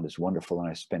 Watapa Pond is wonderful. And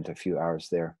I spent a few hours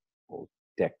there, all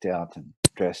decked out and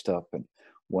dressed up, and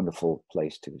wonderful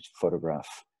place to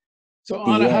photograph. So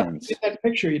Anna, how did you get that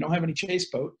picture? You don't have any chase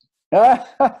boat.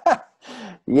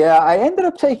 Yeah, I ended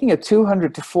up taking a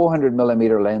 200 to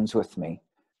 400mm lens with me,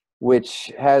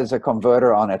 which has a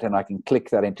converter on it, and I can click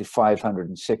that into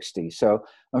 560. So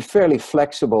I'm fairly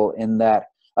flexible in that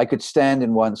I could stand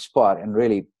in one spot and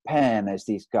really pan as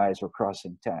these guys were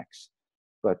crossing tacks.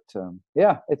 But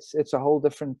yeah, it's a whole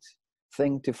different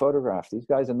thing to photograph. These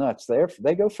guys are nuts.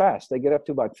 They go fast. They get up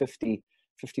to about 50,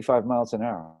 55 miles an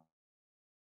hour.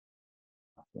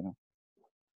 You know,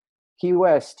 Key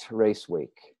West race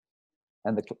week,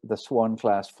 and the Swan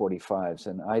class 45s,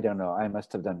 and I don't know, I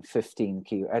must have done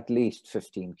at least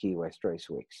 15 Key West race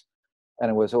weeks. And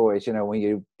it was always, you know, when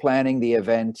you're planning the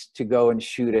event to go and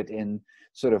shoot it in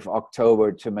sort of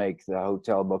October to make the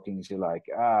hotel bookings, you're like,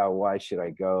 why should I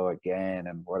go again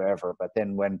and whatever. But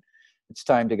then when it's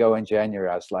time to go in January,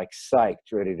 I was like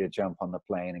psyched, ready to jump on the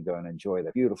plane and go and enjoy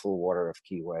the beautiful water of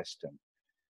Key West and,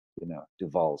 you know,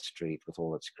 Duval Street with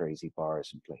all its crazy bars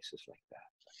and places like that.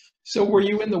 So were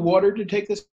you in the water to take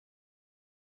this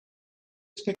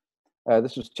picture?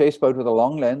 This was chase boat with a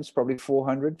long lens, probably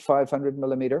 400, 500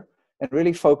 millimeter, and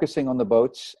really focusing on the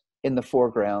boats in the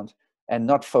foreground and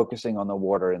not focusing on the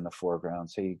water in the foreground.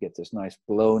 So you get this nice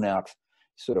blown out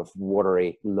sort of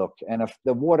watery look. And if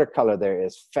the watercolor there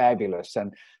is fabulous.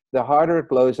 And the harder it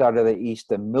blows out of the east,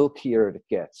 the milkier it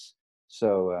gets.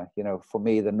 So, you know, for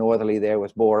me, the northerly there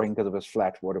was boring because it was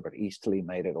flat water, but easterly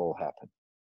made it all happen.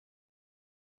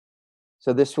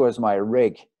 So this was my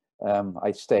rig.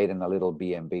 I stayed in a little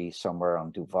B&B somewhere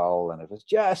on Duval, and it was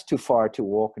just too far to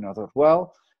walk. And I thought,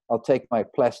 well, I'll take my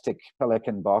plastic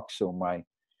Pelican box or my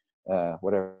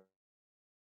whatever.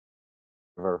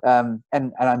 And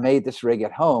I made this rig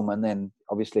at home. And then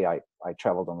obviously I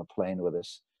traveled on the plane with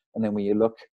this. And then when you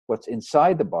look, what's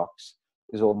inside the box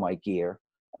is all my gear.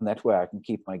 And that way I can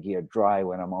keep my gear dry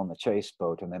when I'm on the chase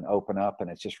boat, and then open up and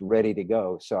it's just ready to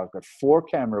go. So I've got 4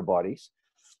 camera bodies.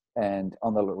 And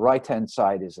on the right-hand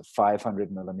side is a 500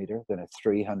 millimeter, then a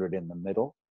 300 in the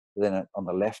middle. Then on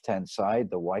the left-hand side,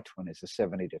 the white one is a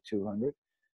 70 to 200.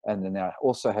 And then I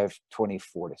also have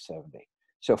 24 to 70.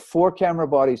 So 4 camera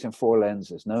bodies and 4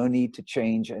 lenses. No need to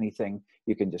change anything.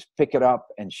 You can just pick it up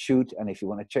and shoot. And if you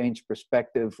want to change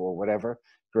perspective or whatever,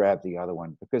 grab the other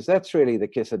one. Because that's really the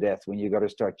kiss of death when you got to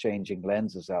start changing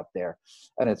lenses out there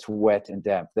and it's wet and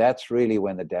damp. That's really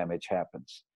when the damage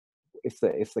happens. If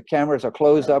the cameras are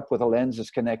closed up with the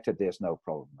lenses connected, there's no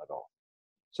problem at all.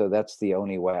 So that's the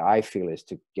only way I feel, is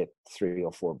to get 3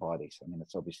 or 4 bodies. I mean,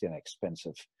 it's obviously an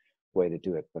expensive way to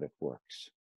do it, but it works.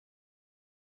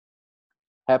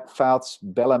 Hapfouth's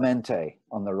Bellamente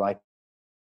on the right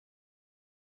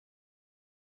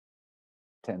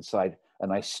hand side. A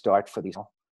nice start for these,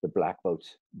 the black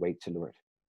boats, wait to leeward.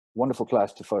 Wonderful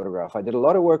class to photograph. I did a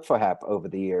lot of work for Hap over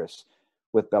the years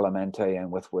with Bellamente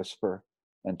and with Whisper,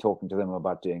 and talking to them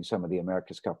about doing some of the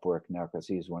America's Cup work now, because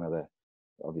he's one of the,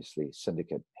 obviously,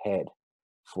 syndicate head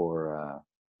for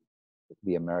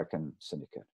the American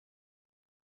syndicate.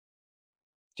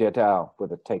 Jeddah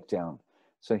with a takedown.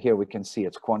 So here we can see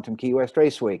it's Quantum Key West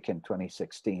Race Week in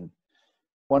 2016.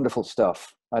 Wonderful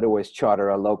stuff. I'd always charter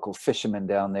a local fisherman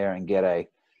down there and get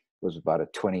it was about a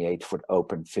 28-foot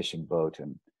open fishing boat,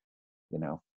 and, you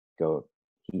know, go.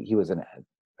 He was a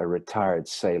retired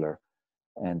sailor.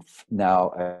 And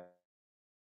now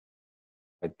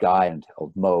a guy, and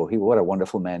old Mo, what a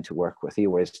wonderful man to work with. He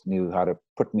always knew how to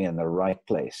put me in the right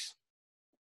place.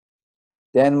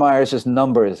 Dan Myers'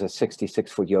 Number is a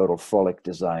 66-foot Yodel Frolic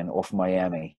design off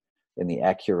Miami in the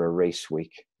Acura Race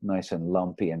Week. Nice and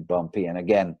lumpy and bumpy. And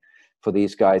again, for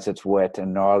these guys, it's wet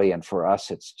and gnarly. And for us,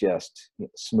 it's just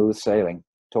smooth sailing.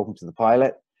 Talking to the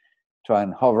pilot, try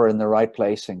and hover in the right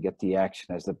place and get the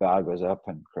action as the bow goes up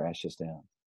and crashes down.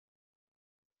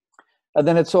 And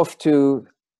then it's off to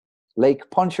Lake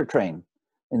Pontchartrain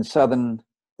in the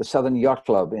Southern Yacht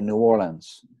Club in New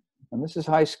Orleans. And this is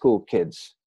high school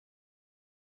kids.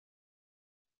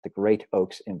 The Great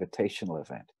Oaks Invitational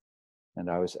event. And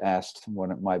I was asked,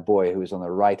 my boy who was on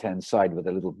the right-hand side with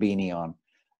a little beanie on,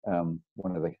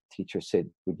 one of the teachers said,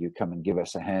 would you come and give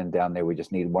us a hand down there? We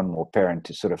just need one more parent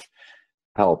to sort of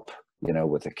help, you know,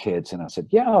 with the kids. And I said,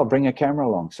 yeah, I'll bring a camera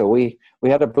along. So we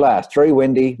had a blast. Very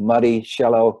windy, muddy,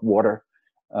 shallow water,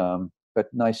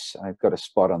 but nice. I've got a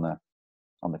spot on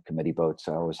the committee boat,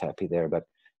 so I was happy there. But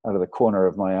out of the corner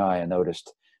of my eye, I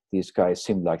noticed these guys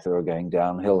seemed like they were going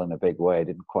downhill in a big way. I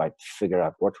didn't quite figure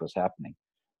out what was happening.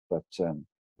 But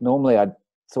normally I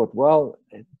thought, well,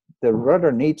 the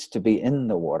rudder needs to be in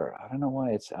the water. I don't know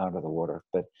why it's out of the water,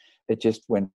 but it just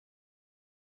went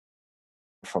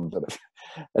from sort of,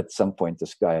 at some point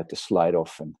this guy had to slide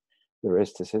off, and the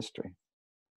rest is history.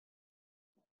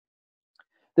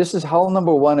 This is hull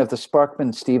number 1 of the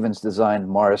Sparkman Stevens designed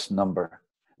Morris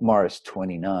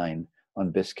 29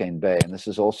 on Biscayne Bay. And this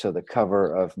is also the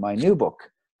cover of my new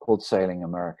book called Sailing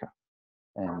America.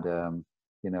 And,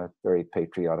 you know, very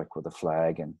patriotic with a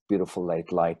flag and beautiful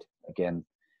late light. Again,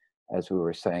 as we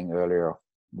were saying earlier,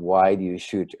 why do you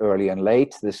shoot early and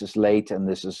late? This is late, and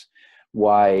this is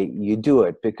why you do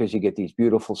it, because you get these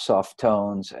beautiful soft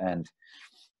tones. And,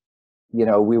 you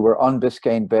know, we were on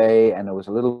Biscayne Bay, and there was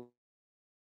a little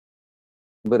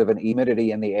bit of an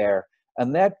humidity in the air,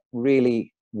 and that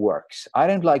really works. I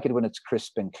don't like it when it's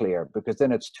crisp and clear, because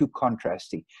then it's too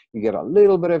contrasty. You get a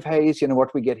little bit of haze. You know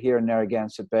what we get here in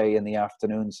Narragansett Bay in the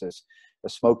afternoons is a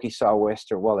smoky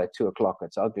sou'wester. Well, at 2 o'clock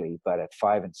it's ugly, but at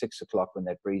 5 and 6 o'clock, when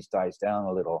that breeze dies down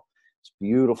a little, it's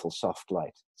beautiful soft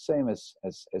light. Same as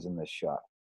in this shot.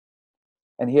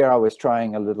 And here I was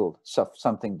trying a little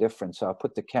something different. So I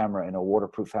put the camera in a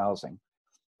waterproof housing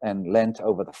and leant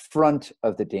over the front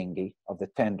of the dinghy, of the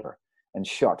tender, and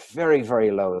shot very,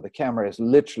 very low. The camera is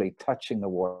literally touching the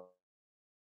water,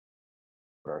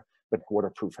 but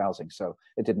waterproof housing. So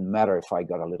it didn't matter if I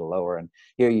got a little lower. And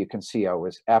here you can see I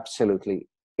was absolutely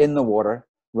in the water,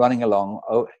 running along,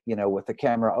 you know, with the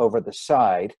camera over the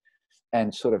side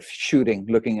and sort of shooting,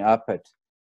 looking up at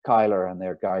Kyler and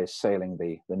their guys sailing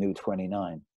the new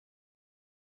 29.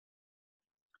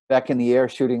 Back in the air,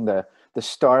 shooting the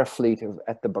Star Fleet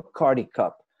at the Bacardi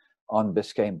Cup on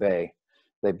Biscayne Bay.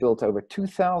 They built over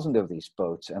 2,000 of these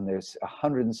boats, and there's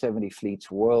 170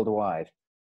 fleets worldwide.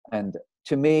 And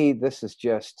to me, this is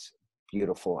just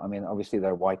beautiful. I mean, obviously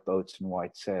they're white boats and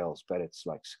white sails, but it's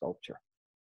like sculpture.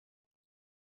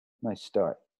 Nice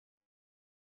start.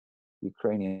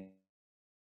 Ukrainian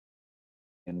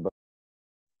boat.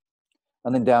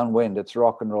 And then downwind, it's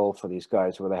rock and roll for these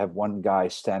guys, where they have one guy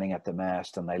standing at the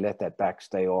mast and they let that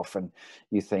backstay off, and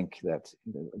you think that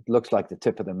it looks like the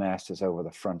tip of the mast is over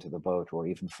the front of the boat or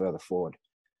even further forward.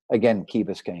 Again, Key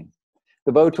Biscayne.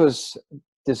 The boat was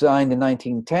designed in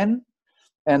 1910,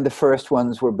 and the first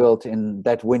ones were built in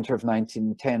that winter of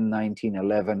 1910,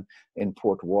 1911 in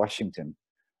Port Washington.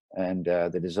 And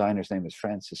the designer's name is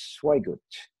Francis Swigut.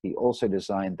 He also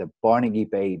designed the Barnegie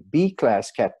Bay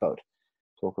B-class catboat.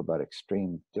 Talk about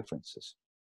extreme differences.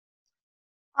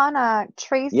 Anna,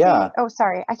 Tracy, yeah. Oh,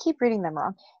 sorry, I keep reading them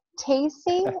wrong.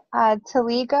 Tacy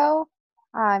Taligo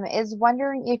is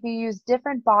wondering if you use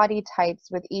different body types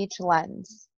with each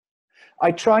lens.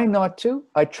 I try not to.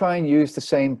 I try and use the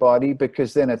same body,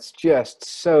 because then it's just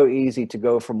so easy to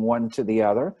go from one to the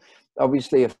other.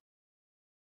 Obviously, if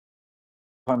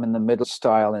I'm in the middle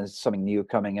style and it's something new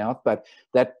coming out, but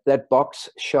that box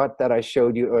shot that I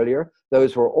showed you earlier,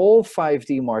 those were all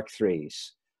 5D Mark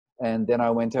IIIs. And then I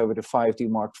went over to 5D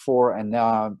Mark IV, and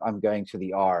now I'm going to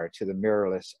the R, to the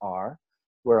mirrorless R,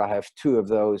 where I have 2 of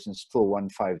those and still one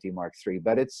 5D Mark III.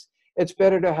 But it's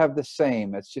better to have the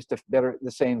same. It's just the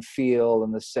same feel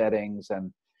and the settings.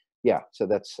 And yeah, so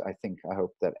I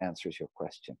hope that answers your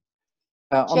question.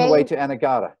 On the way to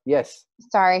Anegada, yes.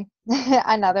 Sorry,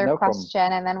 another No question,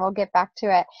 problem. and then we'll get back to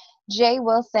it. Jay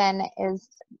Wilson is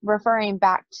referring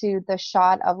back to the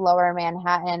shot of Lower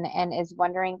Manhattan and is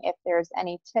wondering if there's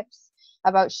any tips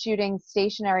about shooting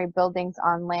stationary buildings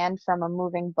on land from a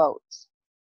moving boat.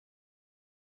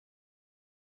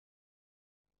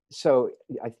 So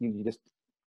I think you just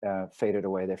faded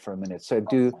away there for a minute. So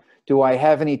do I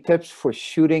have any tips for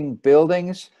shooting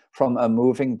buildings from a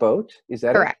moving boat? Is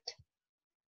that correct?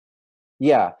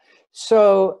 Yeah.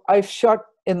 So I've shot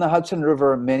in the Hudson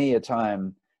River many a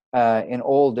time in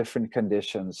all different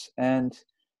conditions, and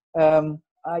I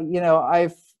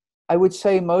would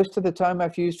say most of the time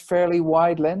I've used fairly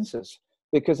wide lenses,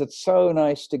 because it's so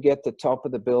nice to get the top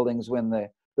of the buildings when the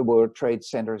World Trade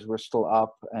Centers were still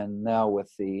up, and now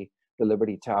with the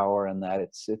Liberty Tower and that,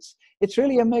 it's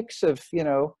really a mix of, you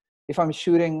know, if I'm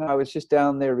shooting, I was just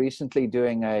down there recently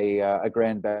doing a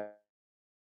Grand Bank,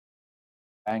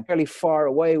 fairly far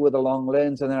away with a long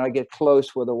lens, and then I get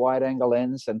close with a wide angle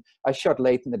lens, and I shot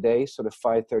late in the day, sort of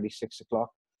 5:30, 6 o'clock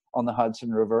on the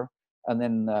Hudson River, and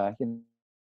then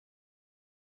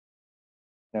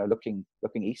looking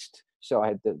east. So I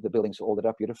had the buildings all lit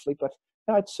up beautifully, but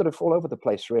it's sort of all over the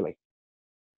place, really.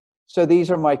 So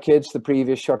these are my kids. The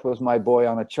previous shot was my boy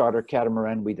on a charter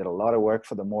catamaran. We did a lot of work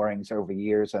for the moorings over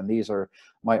years, and these are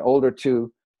my older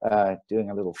 2 doing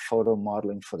a little photo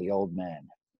modeling for the old man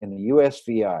in the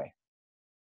USVI.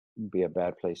 Wouldn't be a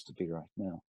bad place to be right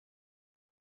now.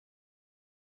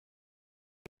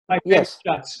 My yes.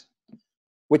 Shots.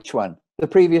 Which one? The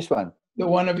previous one? The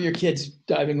one of your kids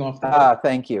diving off the boat.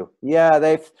 Thank you. Yeah,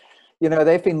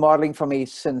 they've been modeling for me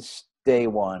since day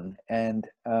one, and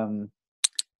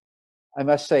I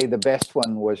must say the best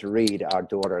one was Reed, our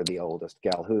daughter, the oldest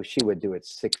gal, who she would do it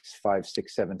 5,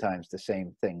 6, 7 times the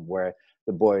same thing, where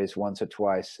the boys once or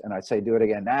twice, and I'd say, do it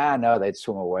again. No, they'd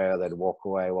swim away or they'd walk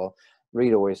away. Well,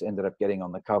 Reed always ended up getting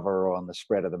on the cover or on the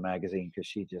spread of the magazine, because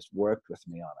she just worked with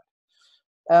me on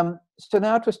it. So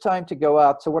now it was time to go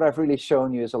out. So what I've really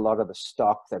shown you is a lot of the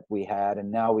stock that we had, and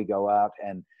now we go out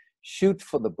and shoot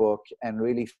for the book and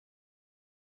really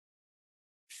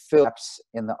fill gaps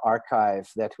in the archive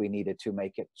that we needed to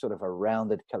make it sort of a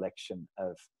rounded collection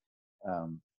of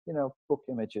book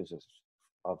images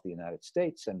of the United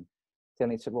States. And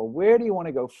Tenley said, well, where do you want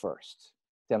to go first?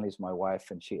 Tenley's my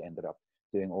wife, and she ended up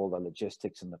doing all the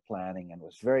logistics and the planning and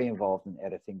was very involved in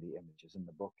editing the images in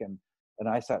the book. And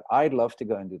I thought, I'd love to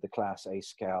go and do the Class A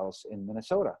scows in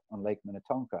Minnesota on Lake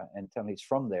Minnetonka. And Tenley's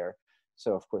from there.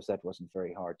 So, of course, that wasn't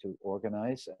very hard to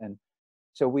organize. And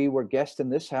so we were guests in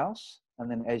this house.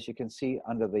 And then, as you can see,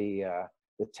 under the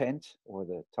tent or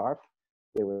the tarp,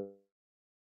 there was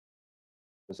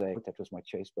that was my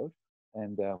chase boat.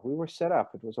 And we were set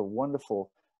up. It was a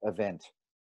wonderful event.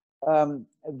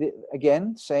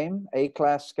 Again, same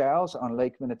A-class scows on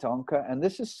Lake Minnetonka. And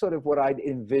this is sort of what I'd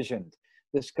envisioned.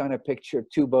 This kind of picture,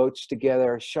 two boats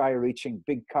together, shy reaching,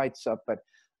 big kites up. But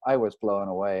I was blown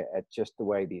away at just the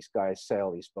way these guys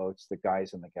sail these boats. The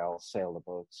guys and the gals sail the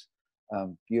boats.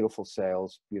 Beautiful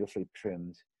sails, beautifully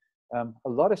trimmed. A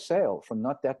lot of sail from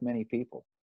not that many people.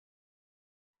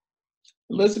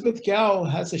 Elizabeth Gow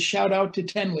has a shout out to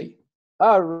Tenley.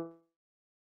 Oh,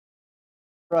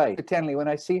 right. Tenley, when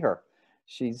I see her,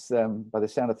 she's, by the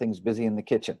sound of things, busy in the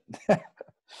kitchen.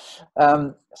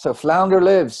 So flounder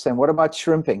lives. And what about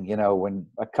shrimping? You know, when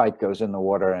a kite goes in the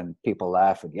water and people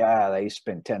laugh and, yeah, they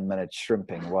spent 10 minutes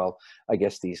shrimping. Well, I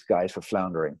guess these guys were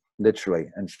floundering, literally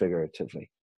and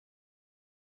figuratively.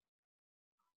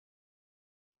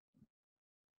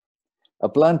 A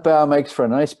blunt bow makes for a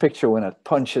nice picture when it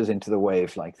punches into the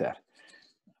wave like that.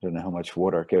 I don't know how much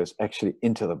water goes actually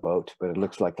into the boat, but it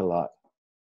looks like a lot.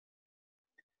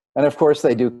 And of course,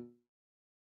 they do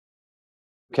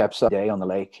capsize day on the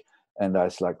lake. And I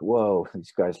was like, whoa,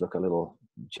 these guys look a little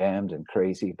jammed and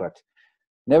crazy, but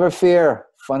never fear,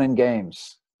 fun and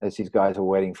games, as these guys are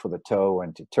waiting for the tow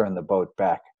and to turn the boat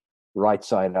back right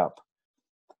side up.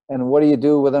 And what do you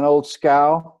do with an old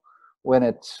scow when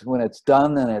it's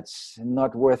done and it's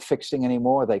not worth fixing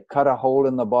anymore? They cut a hole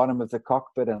in the bottom of the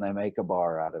cockpit and they make a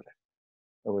bar out of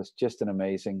it. It was just an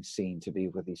amazing scene to be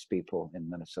with these people in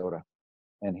Minnesota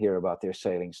and hear about their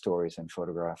sailing stories and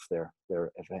photograph their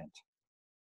event.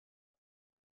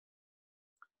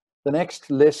 The next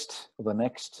list, the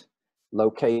next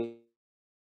location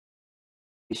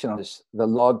is the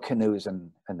log canoes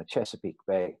in the Chesapeake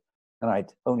Bay. And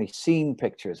I'd only seen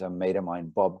pictures. A mate of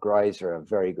mine, Bob Greiser, a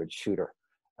very good shooter,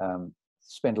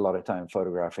 spent a lot of time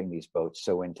photographing these boats.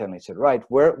 So when Tenley said, right,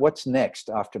 what's next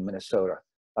after Minnesota?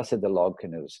 I said the log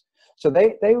canoes. So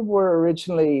they were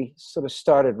originally sort of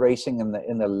started racing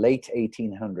in the late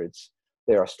 1800s.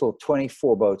 There are still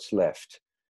 24 boats left.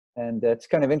 And it's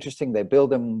kind of interesting. They build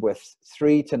them with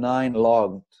 3 to 9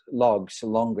 logs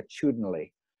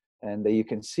longitudinally. And you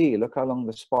can see, look how long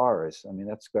the spar is. I mean,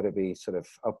 that's got to be sort of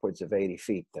upwards of 80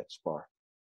 feet, that spar.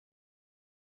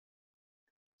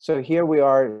 So here we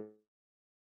are.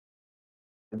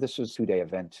 This was a 2-day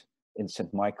event in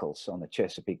St. Michael's on the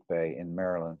Chesapeake Bay in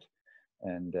Maryland.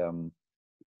 And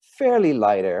fairly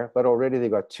light air, but already they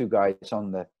got 2 guys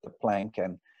on the plank.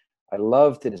 And I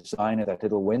loved the design of that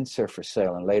little windsurfer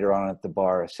sail. And later on at the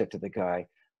bar, I said to the guy,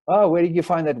 oh, where did you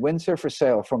find that windsurfer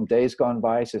sail from days gone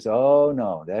by? He says, oh,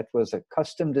 no, that was a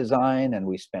custom design. And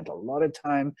we spent a lot of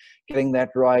time getting that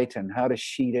right and how to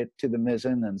sheet it to the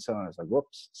mizzen and so on. I was like,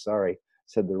 whoops, sorry,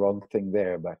 said the wrong thing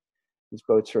there. But these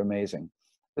boats are amazing.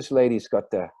 This lady's got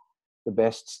the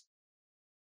best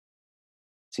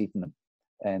seat in them.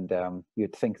 And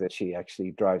you'd think that she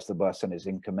actually drives the bus and is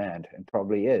in command, and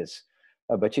probably is.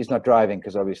 But she's not driving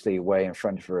because obviously way in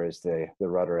front of her is the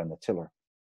rudder and the tiller.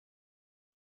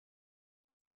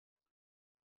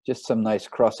 Just some nice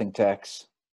crossing tacks.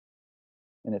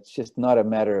 And it's just not a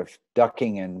matter of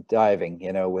ducking and diving.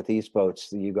 You know, with these boats,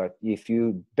 if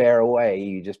you bear away,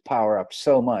 you just power up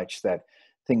so much that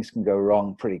things can go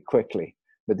wrong pretty quickly.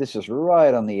 But this is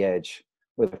right on the edge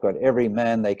where they've got every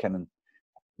man they can,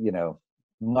 you know,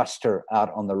 muster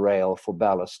out on the rail for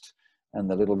ballast. And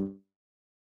the little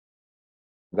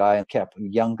guy in cap,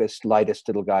 youngest, lightest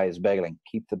little guy is begging,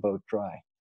 keep the boat dry.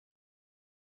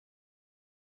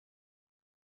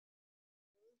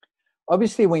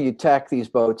 Obviously, when you tack these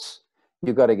boats,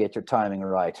 you've got to get your timing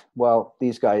right. Well,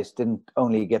 these guys didn't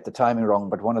only get the timing wrong,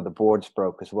 but one of the boards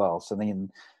broke as well. So then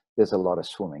there's a lot of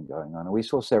swimming going on. And we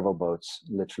saw several boats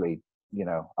literally, you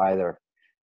know, either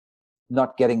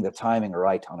not getting the timing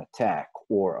right on a tack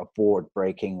or a board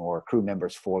breaking or crew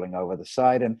members falling over the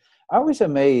side. And I was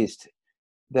amazed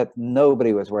that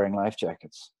nobody was wearing life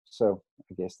jackets. So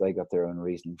I guess they got their own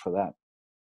reasoning for that.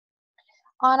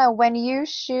 Onne, when you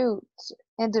shoot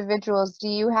individuals, do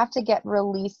you have to get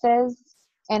releases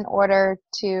in order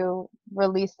to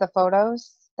release the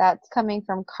photos? That's coming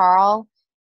from Carl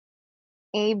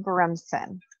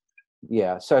Abramson.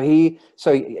 Yeah, so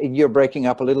you're breaking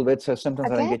up a little bit, so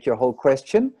sometimes I don't get your whole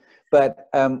question. But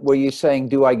were you saying,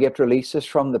 do I get releases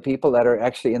from the people that are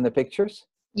actually in the pictures?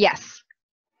 Yes.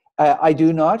 I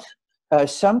do not.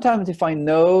 Sometimes if I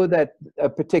know that a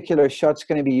particular shot's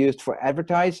going to be used for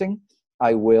advertising,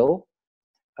 I will.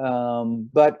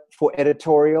 But for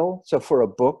editorial, so for a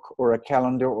book or a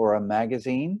calendar or a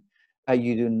magazine,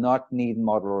 you do not need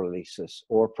model releases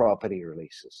or property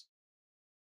releases.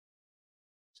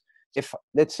 If,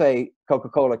 let's say,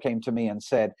 Coca-Cola came to me and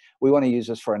said, we want to use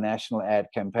this for a national ad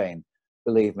campaign,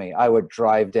 believe me, I would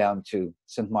drive down to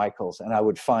St. Michael's and I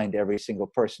would find every single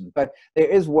person. But there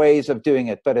is ways of doing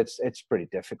it, but it's pretty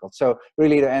difficult. So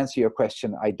really, to answer your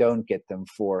question, I don't get them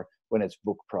for when it's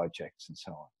book projects and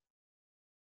so on.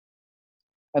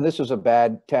 And this was a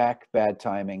bad tack, bad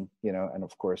timing, you know, and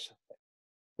of course,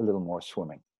 a little more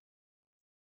swimming.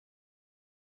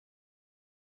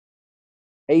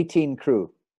 18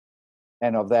 crew.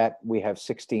 And of that, we have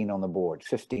 16 on the board,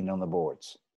 15 on the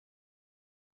boards.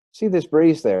 See this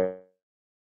breeze there?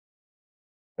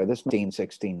 This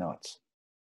 16 knots.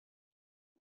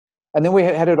 And then we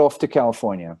headed off to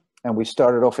California. And we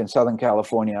started off in Southern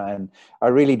California. And I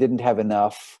really didn't have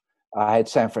enough. I had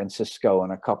San Francisco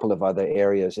and a couple of other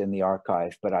areas in the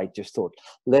archive. But I just thought,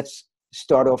 let's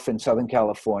start off in Southern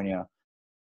California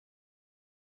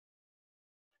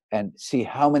and see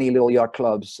how many little yacht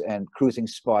clubs and cruising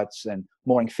spots and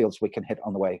mooring fields we can hit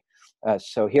on the way.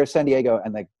 So here's San Diego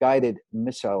and the guided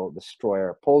missile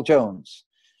destroyer, Paul Jones,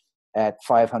 at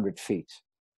 500 feet.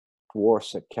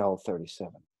 Warsaw Cal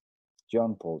 37,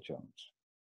 John Paul Jones.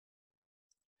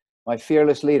 My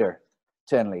fearless leader,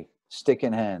 Tenley, stick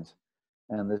in hand.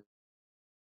 And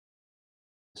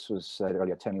this was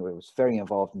earlier, Tenley was very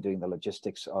involved in doing the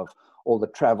logistics of all the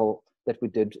travel that we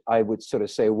did. I would sort of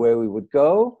say where we would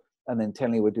go, and then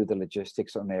Tenley would do the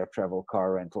logistics on air travel,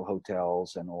 car rental,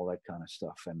 hotels, and all that kind of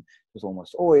stuff. And it was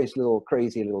almost always little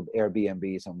crazy little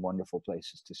Airbnbs and wonderful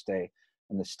places to stay.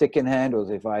 And the stick in hand was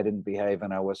if I didn't behave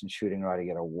and I wasn't shooting right, I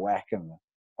get a whack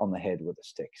on the head with a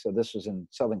stick. So this was in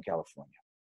Southern California.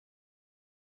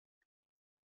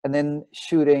 And then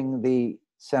shooting the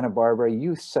Santa Barbara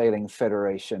Youth Sailing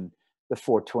Federation, the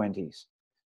 420s,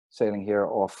 sailing here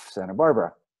off Santa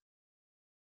Barbara.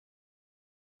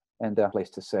 And a place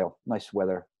to sail, nice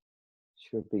weather.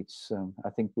 Sure beats,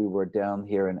 I think we were down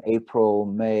here in April,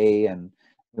 May, and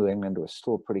New England was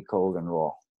still pretty cold and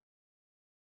raw.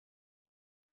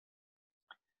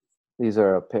 These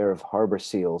are a pair of harbor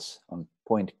seals on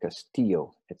Point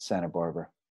Castillo at Santa Barbara.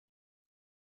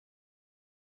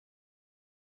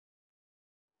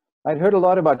 I'd heard a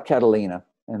lot about Catalina,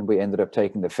 and we ended up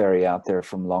taking the ferry out there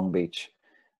from Long Beach.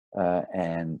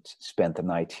 And spent the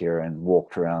night here and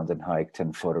walked around and hiked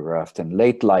and photographed and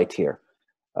late light here.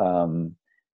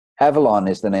 Avalon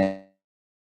is the name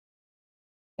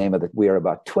of it. We are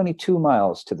about 22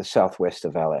 miles to the southwest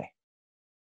of LA.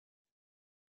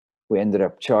 We ended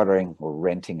up chartering or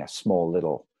renting a small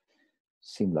little,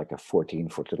 seemed like a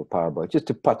 14-foot little powerboat, just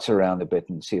to putz around a bit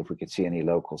and see if we could see any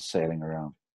locals sailing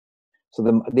around.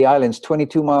 So the island's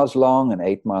 22 miles long and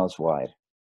 8 miles wide.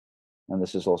 And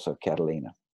this is also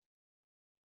Catalina.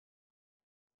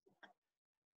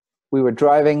 We were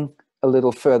driving a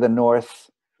little further north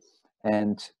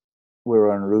and we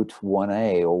were on Route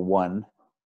 1A or 1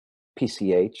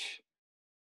 PCH.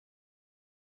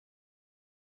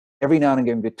 Every now and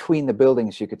again between the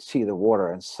buildings you could see the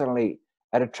water, and suddenly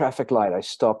at a traffic light I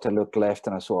stopped and looked left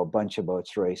and I saw a bunch of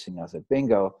boats racing. I said,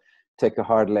 bingo, take a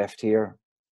hard left here,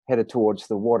 headed towards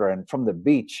the water. And from the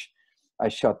beach I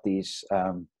shot these,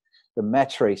 the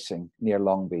match racing near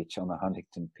Long Beach on the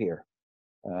Huntington Pier.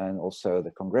 And also the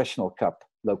Congressional Cup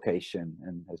location,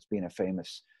 and has been a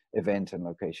famous event and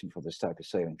location for this type of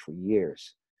sailing for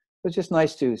years. It's just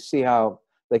nice to see how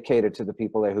they cater to the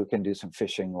people there who can do some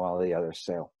fishing while the others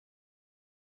sail.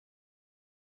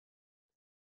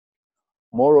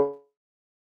 Morro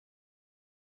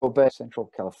Bay, Central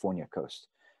California coast,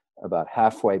 about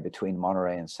halfway between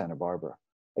Monterey and Santa Barbara.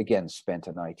 Again, spent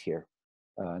a night here,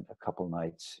 a couple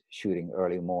nights shooting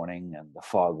early morning, and the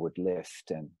fog would lift,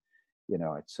 and you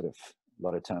know, it's sort of, a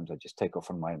lot of times I just take off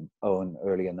on my own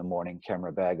early in the morning,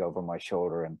 camera bag over my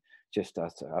shoulder, and just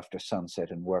after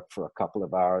sunset and work for a couple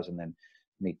of hours and then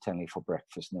meet Tenley for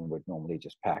breakfast, and then we'd normally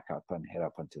just pack up and head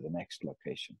up onto the next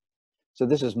location. So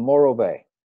this is Morro Bay.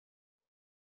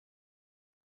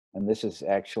 And this is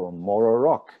actual Morro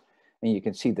Rock. And you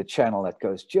can see the channel that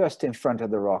goes just in front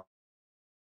of the rock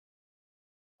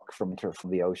from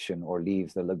the ocean or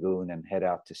leave the lagoon and head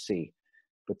out to sea.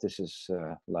 But this is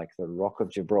like the Rock of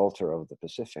Gibraltar of the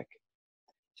Pacific.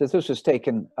 So this was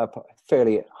taken up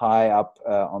fairly high up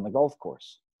on the golf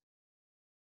course.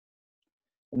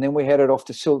 And then we headed off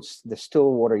to the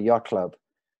Stillwater Yacht Club,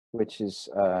 which is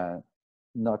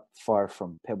not far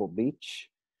from Pebble Beach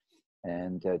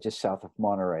and just south of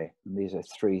Monterey. And these are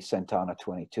 3 Santana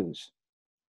 22s.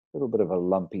 A little bit of a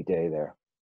lumpy day there.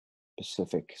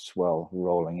 Pacific swell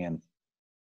rolling in.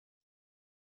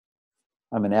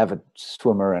 I'm an avid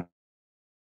swimmer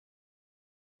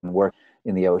and work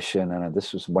in the ocean, and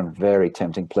this was one very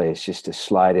tempting place just to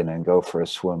slide in and go for a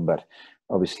swim, but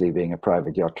obviously being a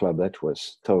private yacht club, that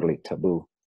was totally taboo.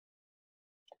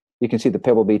 You can see the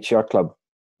Pebble Beach Yacht Club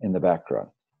in the background.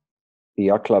 The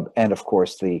yacht club, and of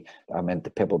course the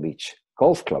Pebble Beach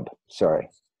Golf Club, sorry,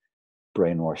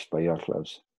 brainwashed by yacht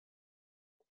clubs.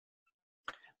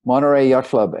 Monterey Yacht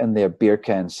Club and their beer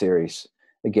can series.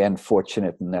 Again,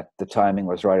 fortunate in that the timing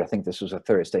was right. I think this was a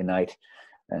Thursday night,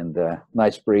 and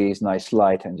nice breeze, nice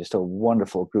light, and just a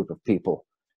wonderful group of people.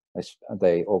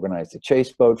 They organized a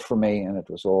chase boat for me, and it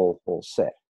was all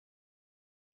set.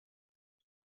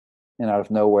 And out of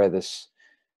nowhere, this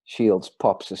Shields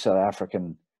pops a South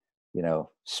African,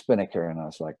 spinnaker, and I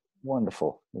was like,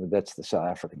 wonderful. That's the South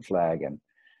African flag. And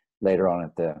later on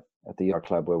at the yacht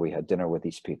club where we had dinner with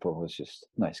these people, it was just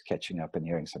nice catching up and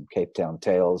hearing some Cape Town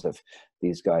tales of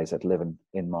these guys that live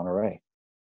in Monterey.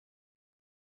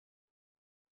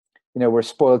 We're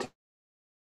spoiled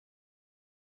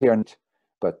here,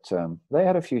 but they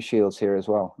had a few Shields here as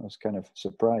well. I was kind of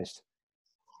surprised.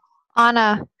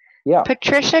 Anna, yeah.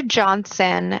 Patricia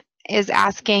Johnson is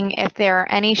asking if there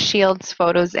are any Shields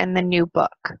photos in the new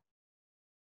book.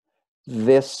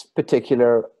 This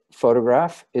particular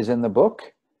photograph is in the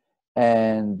book,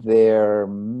 and there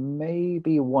may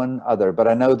be one other, but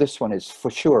I know this one is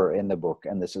for sure in the book,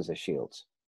 and this is a Shields.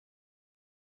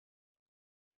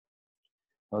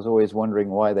 I was always wondering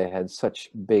why they had such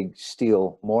big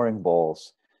steel mooring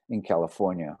balls in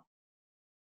California.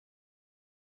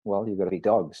 Well, you've got to be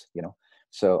dogs,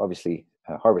 so obviously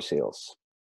harbor seals.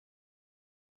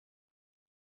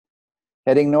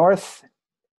 Heading north,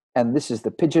 and this is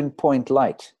the Pigeon Point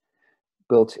Light,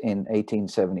 built in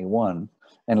 1871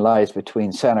 and lies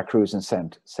between Santa Cruz and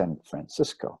San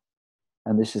Francisco.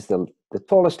 And this is the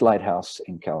tallest lighthouse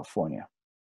in California.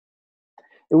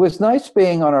 It was nice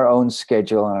being on our own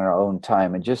schedule and our own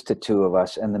time, and just the two of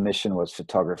us, and the mission was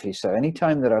photography. So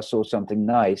anytime that I saw something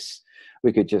nice,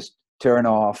 we could just turn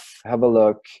off, have a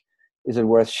look. Is it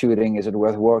worth shooting? Is it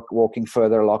worth walking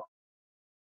further along?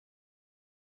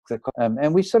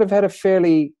 And we sort of had a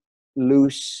fairly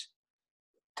loose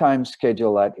time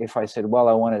schedule that if I said, well,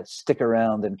 I want to stick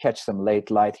around and catch some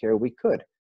late light here, we could.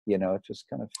 It was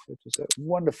a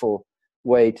wonderful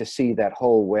way to see that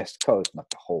whole West Coast, not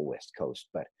the whole West Coast,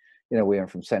 but we went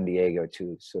from San Diego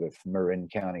to sort of Marin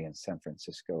County and San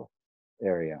Francisco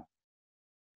area.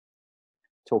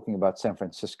 Talking about San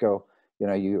Francisco,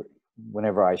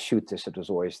 whenever I shoot this, it was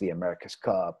always the America's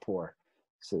Cup or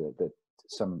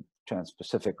some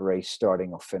Trans-Pacific race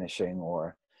starting or finishing,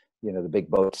 or the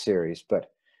big boat series. But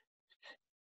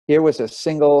here was a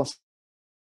single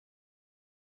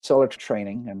solar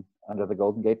training and under the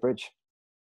Golden Gate Bridge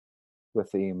with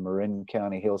the Marin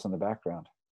County hills in the background.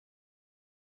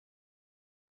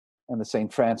 And the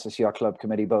St. Francis Yacht Club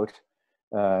committee boat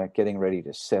getting ready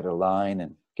to set a line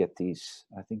and get these,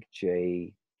 I think,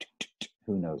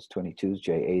 who knows, 22s,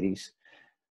 J80s,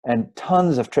 and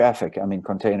tons of traffic. I mean,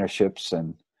 container ships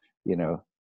and,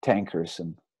 tankers.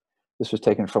 And this was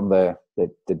taken from the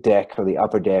deck, or the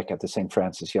upper deck at the St.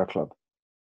 Francis Yacht Club.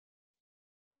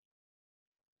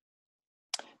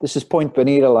 This is Point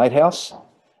Bonita Lighthouse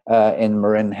in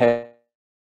Marin Headland.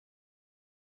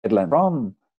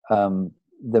 From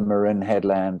the Marin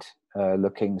Headland,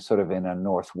 looking sort of in a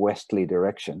northwesterly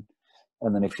direction.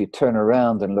 And then if you turn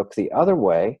around and look the other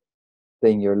way,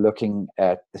 then you're looking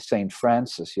at the St.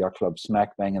 Francis Yacht Club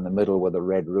smack bang in the middle with a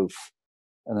red roof.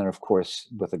 And then, of course,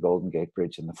 with the Golden Gate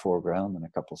Bridge in the foreground and a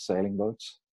couple sailing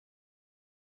boats.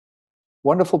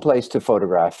 Wonderful place to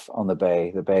photograph on the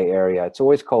Bay Area. It's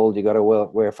always cold. You got to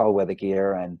wear foul weather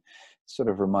gear, and sort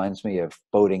of reminds me of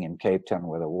boating in Cape Town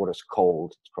where the water's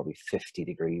cold. It's probably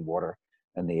 50-degree water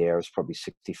and the air is probably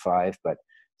 65, but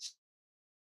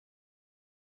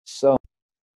so.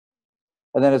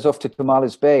 And then it's off to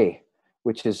Tomales Bay,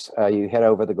 which is you head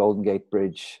over the Golden Gate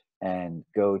Bridge and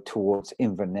go towards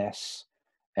Inverness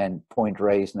and Point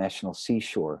Reyes National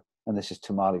Seashore. And this is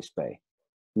Tomales Bay.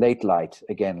 Late light,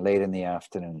 again, late in the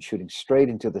afternoon, shooting straight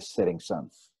into the setting sun.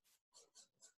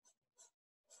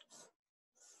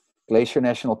 Glacier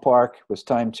National Park,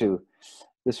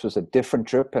 this was a different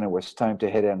trip, and it was time to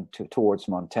head towards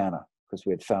Montana because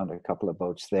we had found a couple of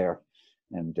boats there.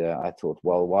 And I thought,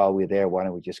 well, while we're there, why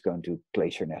don't we just go and do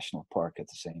Glacier National Park at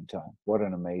the same time? What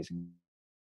an amazing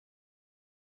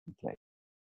place.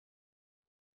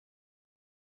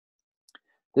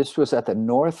 This was at the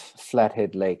North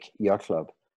Flathead Lake Yacht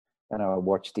Club. And I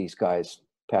watched these guys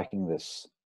packing this,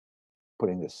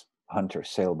 putting this Hunter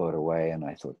sailboat away. And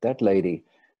I thought, that lady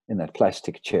in that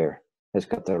plastic chair has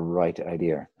got the right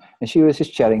idea. And she was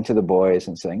just chatting to the boys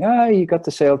and saying, you got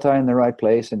the sail tie in the right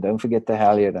place and don't forget the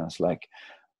halyard. And it's like,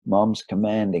 Mom's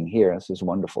commanding here. This is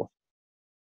wonderful.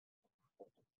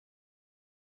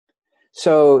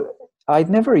 So I'd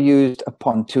never used a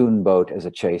pontoon boat as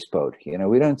a chase boat. You know,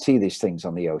 we don't see these things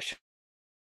on the ocean.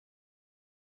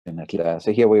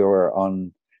 So here we were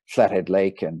on Flathead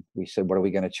Lake, and we said, what are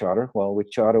we going to charter? Well, we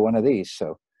charter one of these.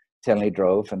 So Tenley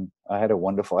drove, and I had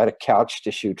a couch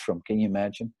to shoot from. Can you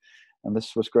imagine? And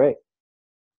this was great.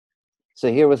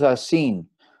 So here was our scene,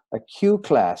 a Q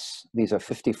class. These are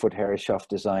 50-foot Herreshoff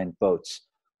designed boats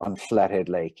on Flathead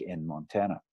Lake in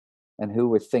Montana. And who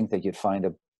would think that you'd find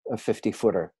a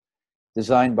 50-footer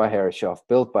designed by Herreshoff,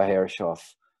 built by Herreshoff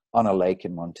on a lake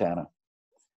in Montana?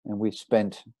 And we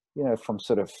spent, you know, from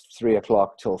sort of 3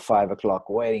 o'clock till 5 o'clock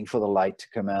waiting for the light to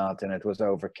come out, and it was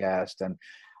overcast. And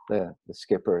the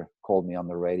skipper called me on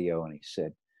the radio and he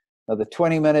said, another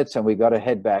 20 minutes and we got to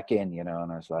head back in, you know.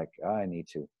 And I was like, I need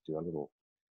to do a little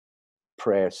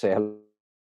prayer, say a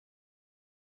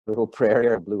little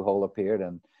prayer. A blue hole appeared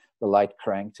and the light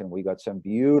cranked and we got some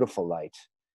beautiful light.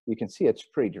 You can see it's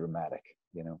pretty dramatic,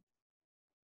 you know.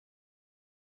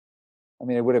 I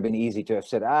mean, it would have been easy to have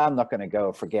said, I'm not going to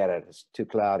go, forget it, it's too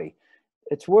cloudy.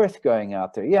 It's worth going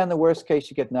out there. Yeah, in the worst case,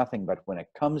 you get nothing, but when it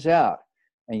comes out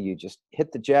and you just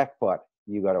hit the jackpot,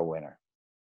 you got a winner.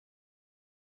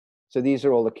 So these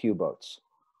are all the Q boats,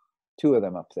 2 of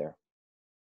them up there.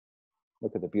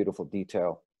 Look at the beautiful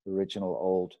detail, original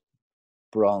old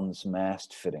bronze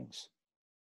mast fittings.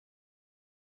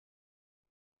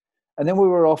 And then we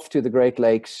were off to the Great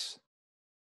Lakes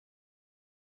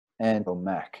and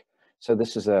Mac. So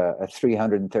this is a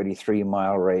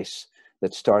 333-mile race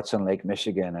that starts on Lake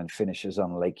Michigan and finishes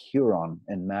on Lake Huron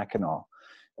in Mackinac.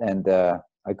 And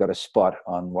I got a spot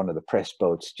on one of the press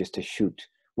boats just to shoot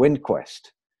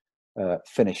WindQuest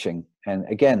finishing. And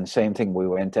again, same thing, we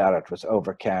went out, it was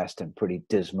overcast and pretty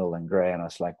dismal and gray. And I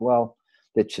was like, well,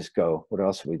 let's just go. What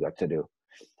else have we got to do?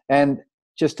 And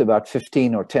just about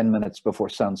 15 or 10 minutes before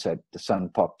sunset, the sun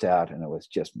popped out and it was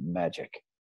just magic.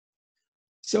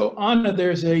 So Onne,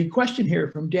 there's a question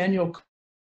here from Daniel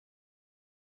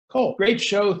Cole. Great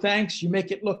show, thanks. You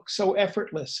make it look so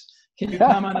effortless. Can you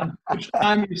comment on how much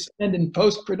time you spend in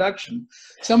post-production?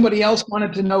 Somebody else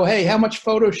wanted to know, hey, how much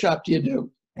Photoshop do you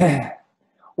do?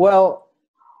 Well,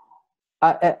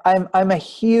 I'm a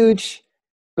huge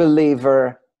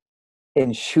believer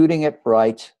in shooting it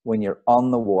right when you're on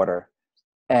the water.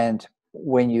 And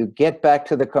when you get back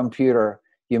to the computer,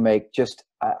 you make just,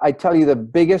 I tell you, the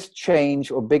biggest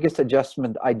change or biggest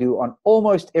adjustment I do on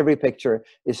almost every picture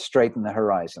is straighten the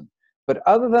horizon. But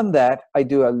other than that, I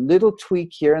do a little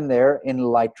tweak here and there in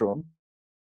Lightroom.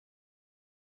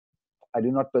 I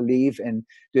do not believe in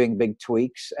doing big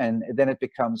tweaks, and then it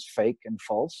becomes fake and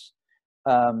false.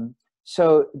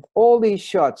 So all these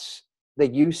shots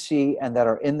that you see and that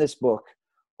are in this book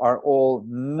are all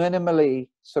minimally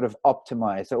sort of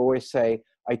optimized. I always say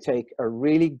I take a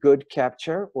really good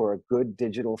capture or a good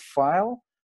digital file,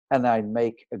 and I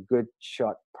make a good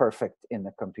shot perfect in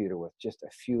the computer with just a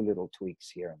few little tweaks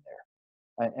here and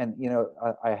there. And you know,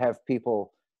 I have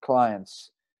people,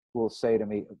 clients, who will say to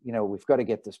me, you know, we've got to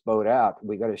get this boat out.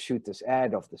 We got to shoot this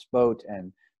ad of this boat,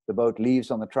 and the boat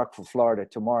leaves on the truck for Florida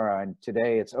tomorrow, and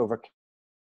today it's overcast.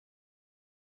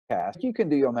 You can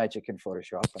do your magic in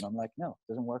Photoshop. And I'm like, no,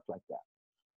 it doesn't work like that.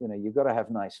 You know, you got to have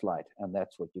nice light, and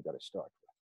that's what you got to start with.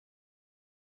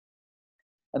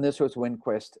 And this was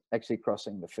WindQuest actually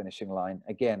crossing the finishing line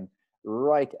again,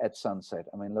 right at sunset.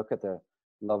 I mean, look at the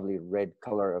lovely red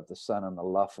color of the sun on the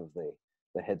luff of the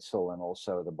headsole, and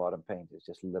also the bottom paint is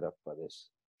just lit up by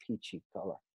this peachy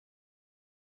color.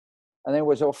 And then it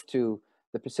was off to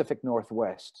the Pacific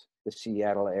Northwest, the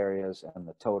Seattle areas and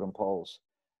the totem poles.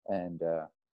 And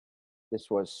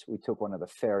we took one of the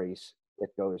ferries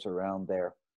that goes around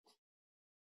there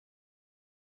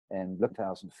and looked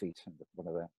 1,000 feet from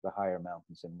one of the higher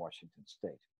mountains in Washington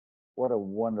State. What a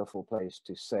wonderful place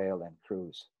to sail and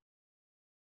cruise.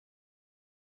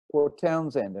 Port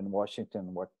Townsend in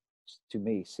Washington, what to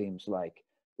me seems like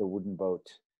the wooden boat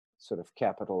sort of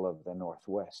capital of the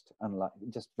Northwest, unlike,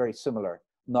 just very similar,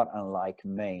 not unlike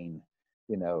Maine,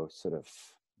 you know, sort of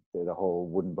the whole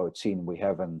wooden boat scene we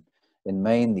have in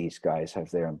Maine. These guys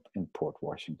have there in Port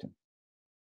Washington,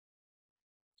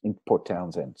 in Port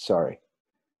Townsend, sorry.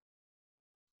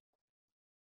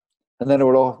 And then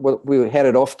we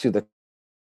headed off to the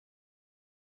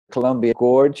Columbia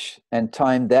Gorge and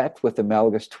timed that with the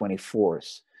Malgus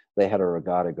 24s. They had a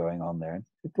regatta going on there.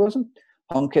 It wasn't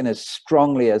honking as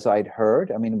strongly as I'd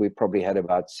heard. I mean, we probably had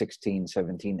about 16,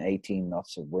 17, 18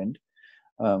 knots of wind.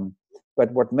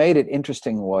 But what made it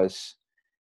interesting was,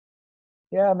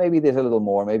 yeah, maybe there's a little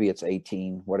more, maybe it's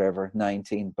 18, whatever,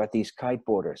 19, but these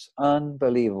kiteboarders,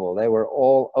 unbelievable. They were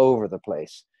all over the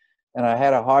place. And I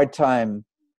had a hard time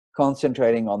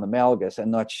concentrating on the Malgus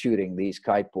and not shooting these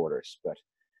kiteboarders. But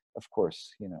of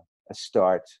course, you know, a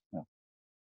start.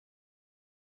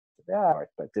 Yeah,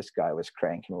 but this guy was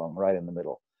cranking along right in the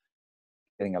middle,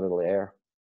 getting a little air,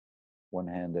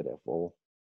 one-handed at full.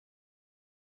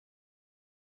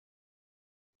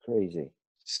 Crazy.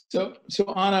 So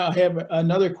Anna, I have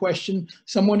another question.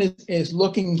 Someone is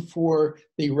looking for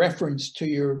the reference to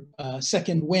your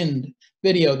Second Wind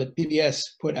video that PBS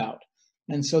put out.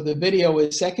 And so the video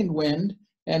is Second Wind.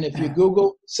 And if you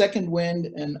Google Second Wind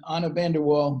and Anna van der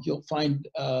Wal, you'll find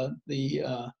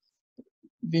the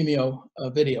Vimeo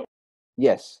video.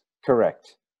 Yes,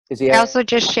 correct. Is he I also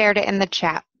just shared it in the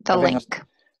chat, the link.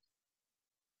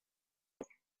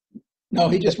 No,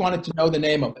 he just wanted to know the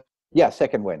name of it. Yeah,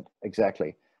 Second Wind,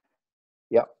 exactly.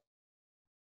 Yep.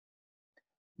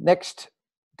 Next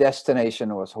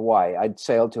destination was Hawaii. I'd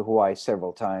sailed to Hawaii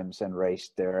several times and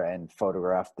raced there and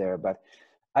photographed there, but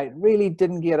I really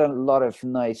didn't get a lot of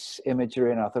nice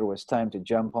imagery, and I thought it was time to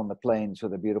jump on the planes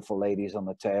with the beautiful ladies on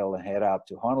the tail and head out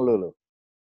to Honolulu.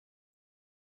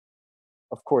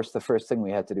 Of course, the first thing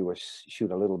we had to do was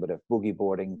shoot a little bit of boogie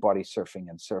boarding, body surfing,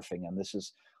 and surfing, and this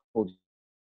is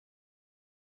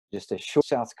just a short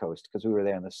south coast because we were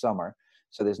there in the summer,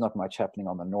 so there's not much happening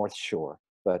on the north shore,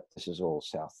 but this is all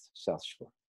south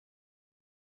shore.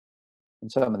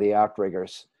 And some of the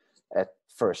outriggers, at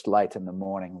first light in the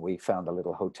morning, we found a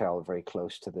little hotel very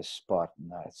close to this spot,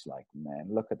 and it's like, man,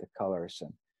 look at the colors,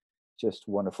 and just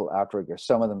wonderful outriggers.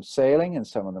 Some of them sailing and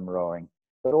some of them rowing,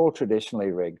 but all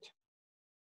traditionally rigged.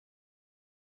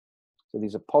 So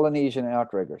these are Polynesian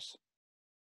outriggers.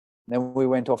 Then we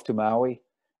went off to Maui,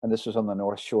 and this was on the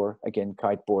North Shore, again,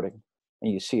 kiteboarding.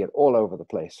 And you see it all over the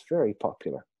place, very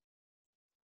popular.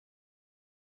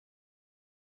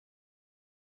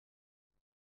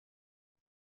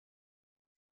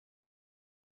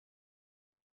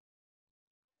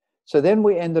 So then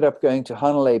we ended up going to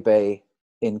Hanalei Bay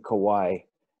in Kauai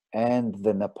and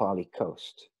the Nepali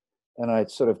coast. And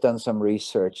I'd sort of done some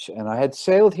research, and I had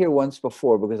sailed here once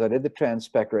before because I did the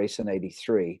Trans-Pac race in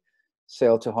 '83,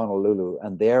 sailed to Honolulu,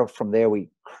 and from there we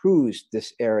cruised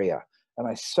this area. And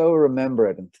I so remember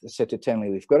it, and I said to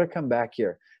Tenley, we've got to come back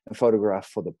here and photograph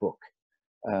for the book.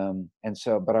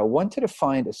 But I wanted to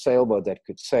find a sailboat that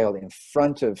could sail in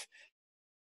front of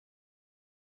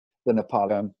the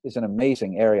Nepal. Is an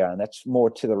amazing area, and that's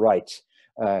more to the right.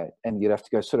 And you'd have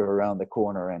to go sort of around the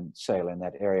corner and sail in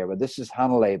that area. But this is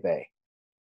Hanalei Bay.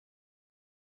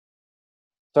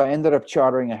 So I ended up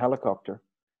chartering a helicopter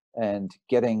and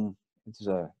getting, this is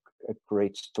a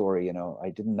great story, you know, I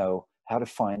didn't know how to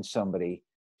find somebody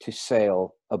to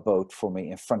sail a boat for me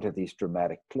in front of these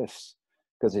dramatic cliffs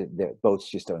because the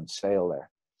boats just don't sail there.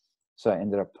 So I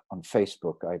ended up on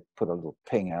Facebook, I put a little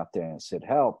ping out there and said,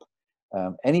 help.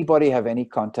 Anybody have any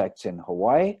contacts in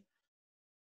Hawaii?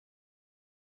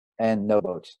 And no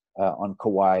boats on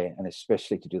Kauai, and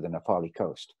especially to do the Nepali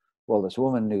coast. Well, this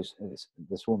woman,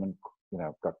 you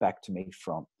know, got back to me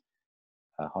from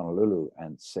Honolulu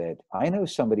and said, I know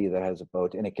somebody that has a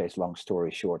boat. In a case, long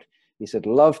story short, he said,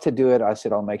 love to do it. I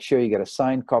said, I'll make sure you get a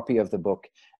signed copy of the book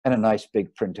and a nice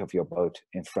big print of your boat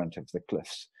in front of the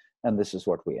cliffs. And this is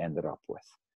what we ended up with.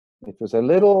 It was a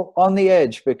little on the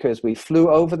edge because we flew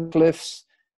over the cliffs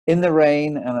in the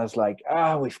rain, and I was like,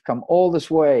 we've come all this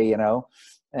way, you know,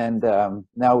 and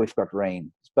now we've got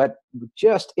rain. But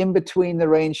just in between the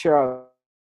rain shower,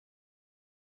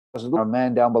 our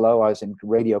man down below, I was in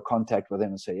radio contact with him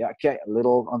and said, yeah, okay, a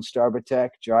little on starboard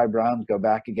tack, jibe round, go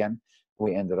back again.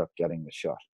 We ended up getting the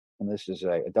shot. And this is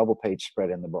a double-page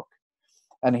spread in the book.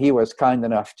 And he was kind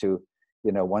enough to,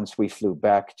 you know, once we flew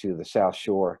back to the south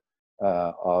shore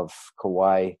of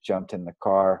Kauai, jumped in the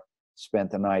car,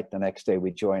 spent the night. The next day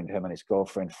we joined him and his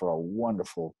girlfriend for a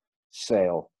wonderful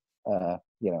sail,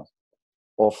 you know,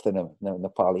 off the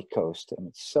Nepali coast. And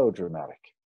it's so dramatic.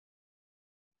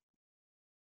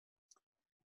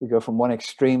 We go from one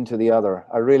extreme to the other.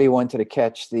 I really wanted to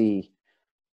catch the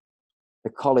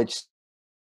college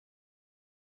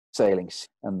sailings,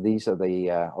 and these are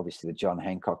the obviously the John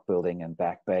Hancock building and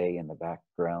Back Bay in the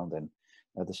background, and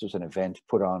this was an event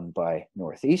put on by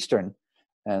Northeastern,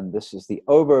 and this is the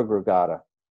Oberg Regatta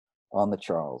on the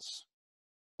Charles.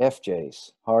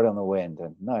 FJs, hard on the wind,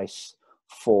 and nice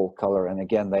fall color. And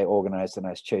again, they organized a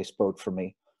nice chase boat for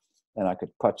me, and I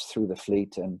could putz through the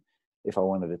fleet. And if I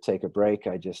wanted to take a break,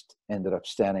 I just ended up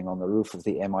standing on the roof of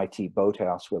the MIT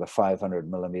boathouse with a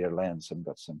 500mm lens and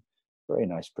got some very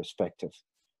nice perspective.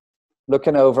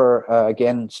 Looking over,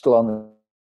 again, still on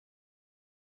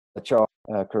the chart,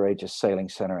 Courageous Sailing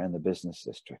Center in the business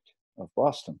district of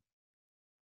Boston.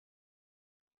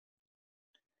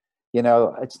 You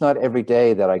know, it's not every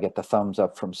day that I get the thumbs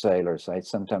up from sailors. I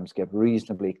sometimes get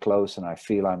reasonably close and I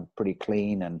feel I'm pretty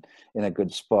clean and in a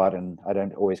good spot, and I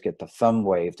don't always get the thumb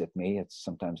waved at me. It's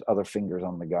sometimes other fingers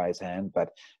on the guy's hand, but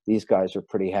these guys are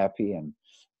pretty happy and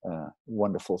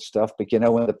wonderful stuff. But you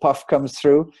know, when the puff comes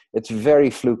through, it's very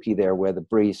fluky there where the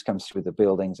breeze comes through the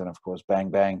buildings, and of course, bang,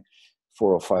 bang,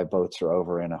 4 or 5 boats are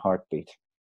over in a heartbeat.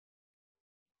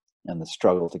 And the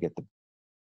struggle to get the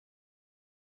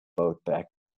boat back.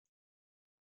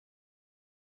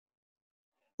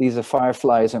 These are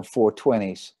Fireflies and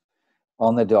 420s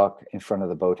on the dock in front of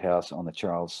the boathouse on the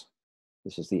Charles.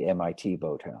 This is the MIT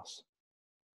boathouse.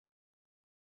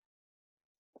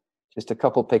 Just a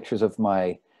couple pictures of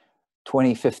my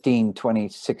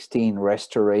 2015-2016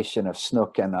 restoration of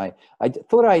Snook. And I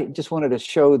thought I just wanted to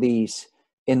show these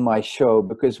in my show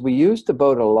because we used the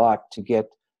boat a lot to get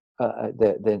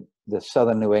the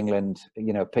southern New England,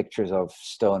 you know, pictures of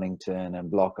Stonington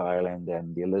and Block Island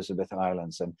and the Elizabeth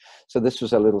Islands. And so this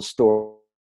was a little story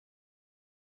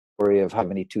of how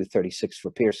many 236 for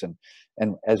Pearson.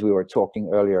 And as we were talking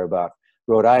earlier about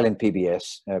Rhode Island,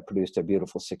 PBS produced a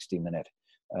beautiful 60-minute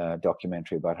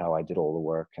documentary about how I did all the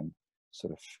work, and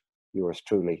sort of yours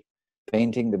truly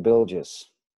painting the bilges.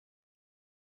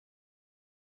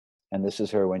 And this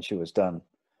is her when she was done.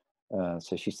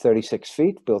 So she's 36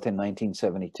 feet, built in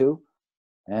 1972.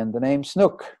 And the name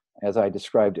Snook, as I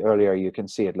described earlier, you can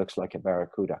see it looks like a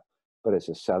barracuda, but it's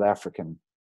a South African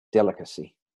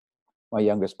delicacy. My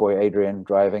youngest boy, Adrian,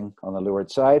 driving on the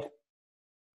leeward side.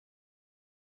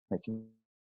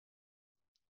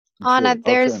 Onne,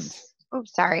 there's, oh,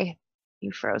 sorry,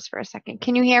 you froze for a second.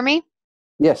 Can you hear me?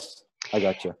 Yes, I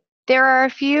got you. There are a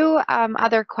few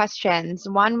other questions.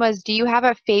 One was, do you have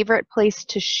a favorite place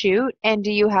to shoot, and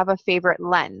do you have a favorite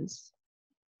lens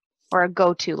or a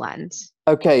go-to lens?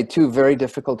 Okay, 2 very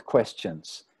difficult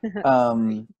questions.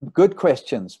 Good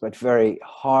questions, but very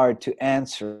hard to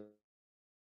answer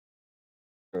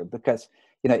because,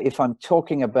 you know, if I'm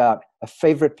talking about a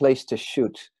favorite place to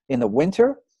shoot in the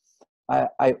winter,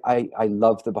 I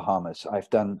love the Bahamas. I've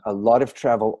done a lot of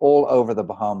travel all over the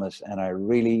Bahamas, and I'm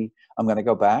going to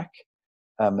go back.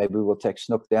 Maybe we'll take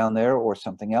Snook down there or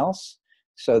something else.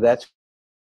 So that's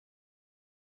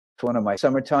one of my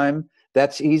summertime.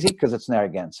 That's easy because it's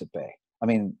Narragansett Bay. I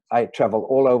mean, I travel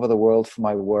all over the world for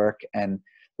my work, and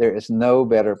there is no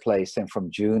better place than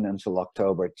from June until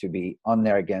October to be on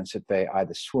Narragansett Bay,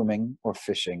 either swimming or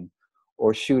fishing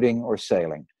or shooting or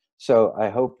sailing. So I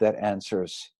hope that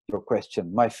answers your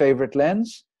question. My favorite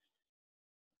lens?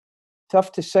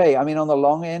 Tough to say. I mean, on the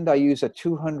long end, I use a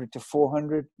 200 to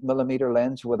 400mm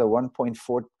lens with a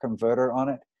 1.4 converter on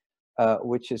it,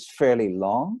 which is fairly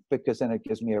long because then it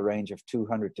gives me a range of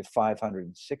 200 to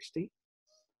 560.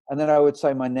 And then I would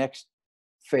say my next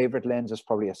favorite lens is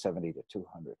probably a 70 to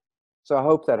 200. So I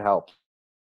hope that helps.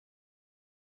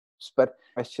 But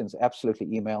questions, absolutely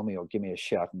email me or give me a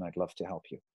shout, and I'd love to help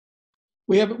you.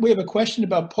 We have a question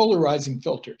about polarizing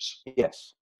filters.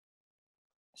 Yes.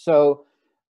 So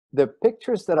the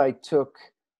pictures that I took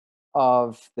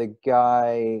of the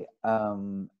guy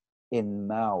in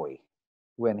Maui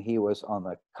when he was on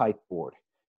the kiteboard,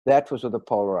 that was with a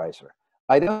polarizer.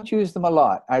 I don't use them a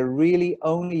lot. I really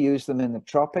only use them in the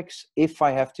tropics if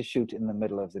I have to shoot in the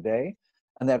middle of the day.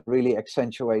 And that really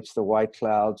accentuates the white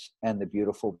clouds and the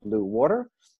beautiful blue water.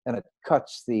 And it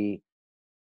cuts the,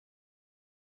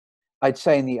 I'd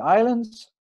say in the islands,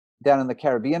 down in the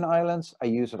Caribbean islands, I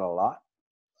use it a lot.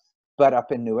 But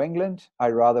up in New England, I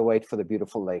rather wait for the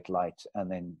beautiful lake lights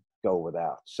and then go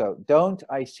without. So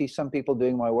I see some people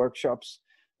doing my workshops,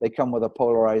 they come with a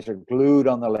polarizer glued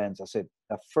on the lens. I said,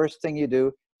 the first thing you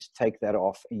do is take that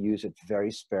off and use it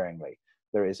very sparingly.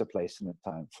 There is a place and a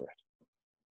time for it.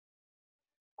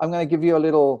 I'm going to give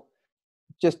you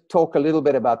just talk a little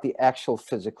bit about the actual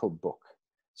physical book.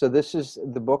 So this is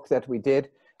the book that we did.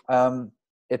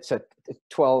 It's a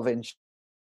 12-inch.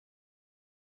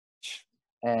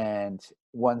 And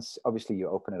once, obviously, you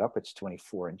open it up, it's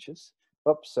 24 inches.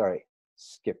 Oops, sorry,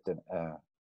 skipped a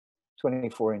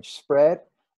 24-inch spread.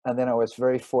 And then I was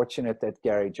very fortunate that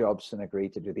Gary Jobson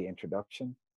agreed to do the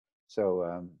introduction. So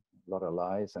a lot of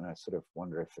lies, and I sort of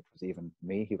wonder if it was even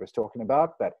me he was talking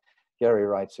about, but Gary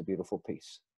writes a beautiful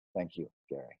piece. Thank you,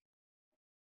 Gary.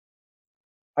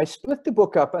 I split the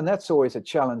book up, and that's always a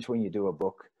challenge when you do a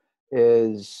book,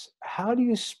 is how do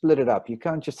you split it up? You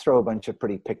can't just throw a bunch of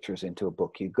pretty pictures into a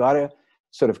book. You got to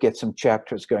sort of get some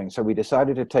chapters going. So we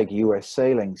decided to take US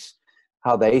sailings,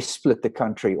 how they split the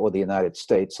country or the United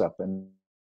States up, and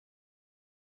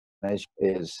as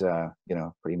is, you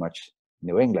know, pretty much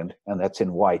New England, and that's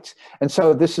in white. And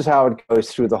so this is how it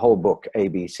goes through the whole book, A,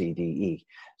 B, C, D, E.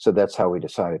 So that's how we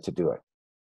decided to do it.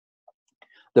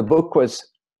 The book was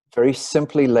very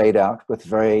simply laid out with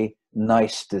very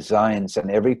nice designs,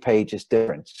 and every page is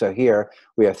different. So here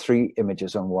we have 3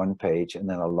 images on one page and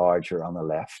then a larger on the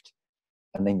left.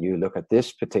 And then you look at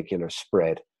this particular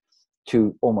spread,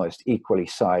 2 almost equally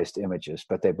sized images,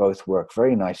 but they both work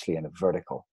very nicely in a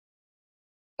vertical.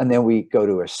 And then we go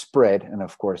to a spread, and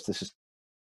of course this is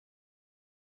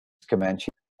Comanche,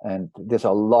 and there's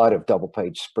a lot of double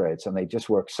page spreads, and they just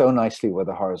work so nicely with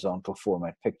a horizontal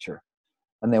format picture.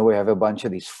 And then we have a bunch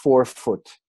of these 4-foot,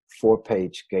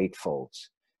 4-page gatefolds.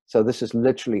 So this is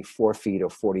literally 4 feet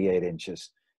or 48 inches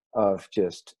of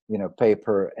just, you know,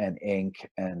 paper and ink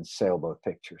and sailboat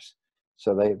pictures.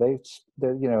 So they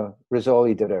you know,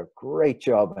 Rizzoli did a great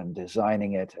job in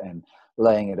designing it and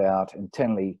laying it out, and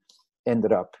Tenley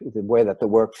ended up, the way that the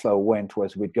workflow went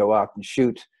was we'd go out and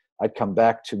shoot. I'd come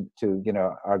back to you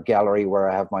know, our gallery where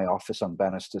I have my office on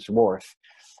Bannister's Wharf,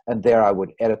 and there I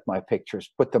would edit my pictures,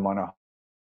 put them on a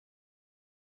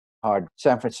hard.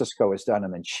 San Francisco is done,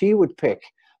 and then she would pick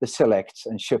the selects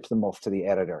and ship them off to the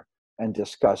editor and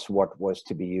discuss what was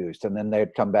to be used, and then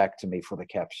they'd come back to me for the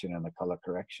caption and the color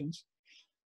corrections.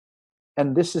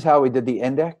 And this is how we did the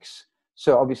index.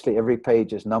 So obviously every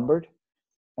page is numbered,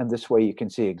 and this way you can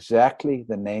see exactly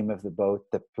the name of the boat,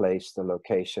 the place, the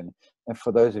location. And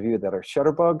for those of you that are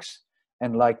shutterbugs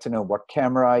and like to know what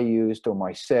camera I used or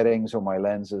my settings or my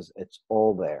lenses, it's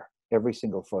all there. Every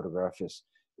single photograph is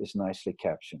nicely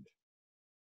captioned.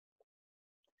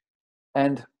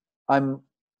 And I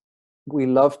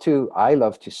love to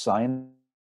sign.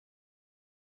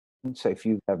 So if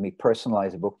you have me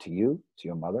personalize a book to you, to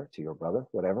your mother, to your brother,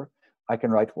 whatever, I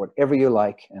can write whatever you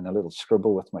like and a little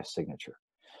scribble with my signature.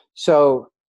 So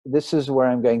this is where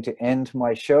I'm going to end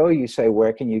my show. You say,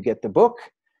 where can you get the book?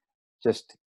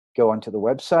 Just go onto the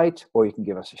website, or you can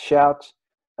give us a shout.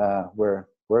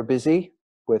 We're busy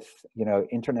with, you know,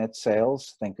 internet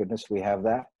sales. Thank goodness we have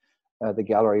that. The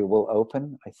gallery will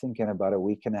open, I think, in about a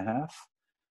week and a half.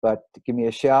 But give me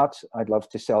a shout. I'd love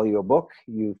to sell you a book.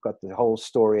 You've got the whole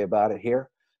story about it here,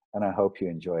 and I hope you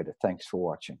enjoyed it. Thanks for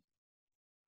watching.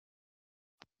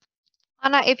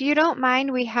 Anna, if you don't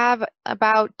mind, we have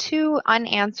about 2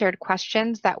 unanswered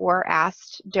questions that were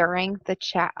asked during the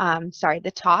chat.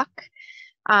 The talk.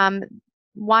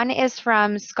 One is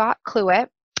from Scott Cluett,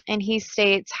 and he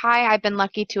states, "Hi, I've been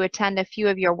lucky to attend a few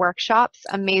of your workshops.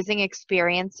 Amazing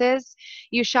experiences.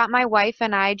 You shot my wife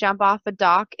and I jump off a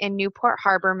dock in Newport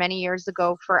Harbor many years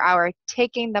ago for our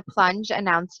Taking the Plunge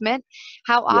announcement.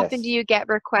 How often do you get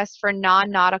requests for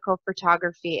non-nautical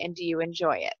photography, and do you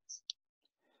enjoy it?"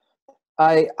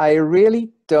 I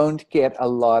really don't get a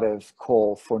lot of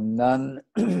call for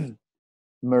non-marine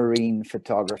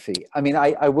photography. I mean,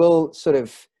 I will sort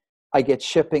of, I get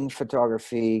shipping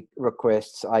photography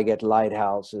requests, I get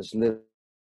lighthouses, little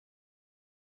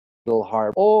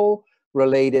harbor, all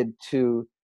related to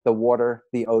the water,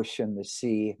 the ocean, the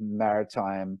sea,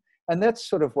 maritime. And that's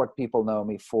sort of what people know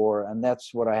me for. And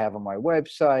that's what I have on my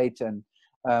website, and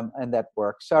that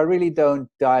works. So I really don't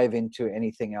dive into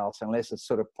anything else unless it's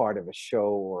sort of part of a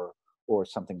show or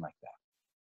something like that.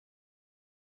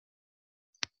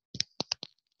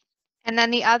 And then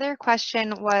the other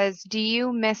question was, do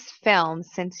you miss film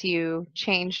since you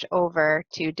changed over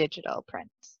to digital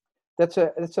prints? That's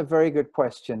a very good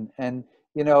question. And,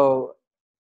 you know,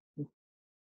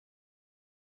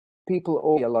 people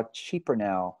are a lot cheaper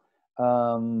now.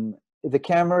 The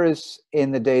cameras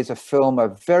in the days of film, a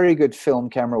very good film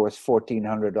camera was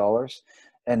 $1,400.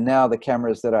 And now the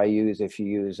cameras that I use, if you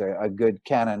use a good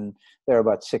Canon, they're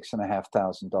about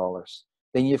 $6,500.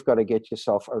 Then you've got to get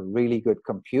yourself a really good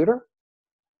computer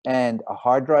and a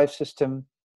hard drive system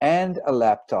and a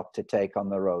laptop to take on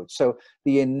the road. So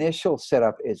the initial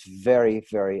setup is very,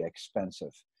 very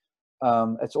expensive.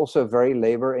 It's also very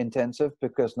labor intensive,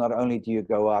 because not only do you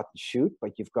go out and shoot,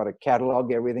 but you've got to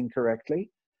catalog everything correctly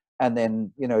and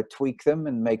then, you know, tweak them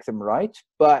and make them right.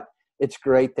 But it's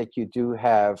great that you do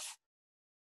have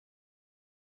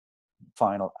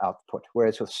final output.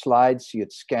 Whereas with slides,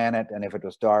 you'd scan it, and if it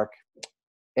was dark,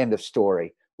 end of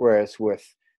story. Whereas with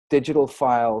digital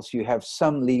files, you have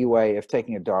some leeway of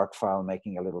taking a dark file and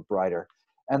making it a little brighter.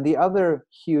 And the other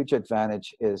huge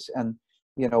advantage is, and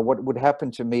you know, what would happen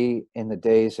to me in the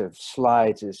days of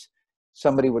slides is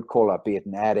somebody would call up, be it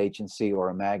an ad agency or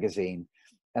a magazine,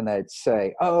 and they'd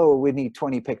say, oh, we need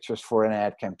 20 pictures for an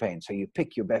ad campaign. So you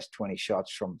pick your best 20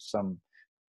 shots from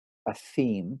a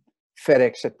theme,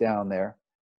 FedEx it down there.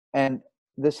 And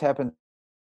this happened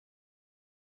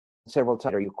several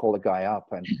times. You call a guy up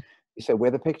and you say, where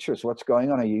are the pictures? What's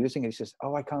going on? Are you using it? He says,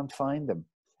 oh, I can't find them.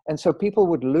 And so people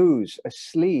would lose a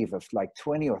sleeve of like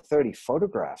 20 or 30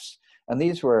 photographs. And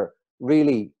these were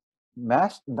really I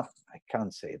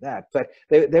can't say that, but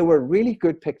they were really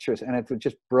good pictures, and it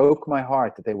just broke my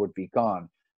heart that they would be gone.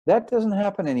 That doesn't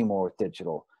happen anymore with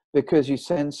digital, because you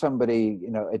send somebody,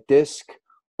 you know, a disc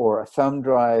or a thumb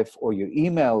drive, or you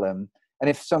email them. And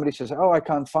if somebody says, oh, I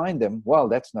can't find them, well,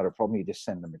 that's not a problem. You just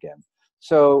send them again.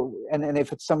 So, and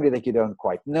if it's somebody that you don't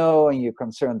quite know and you're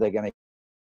concerned they're going to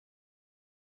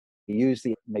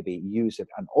maybe use it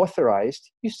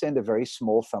unauthorized, you send a very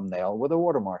small thumbnail with a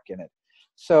watermark in it.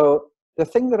 So the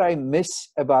thing that I miss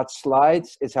about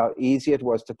slides is how easy it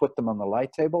was to put them on the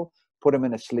light table, put them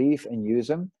in a sleeve and use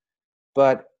them.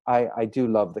 But I do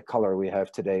love the color we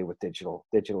have today with digital.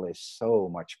 Digital is so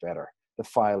much better. The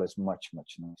file is much,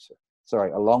 much nicer.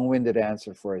 Sorry, a long-winded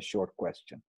answer for a short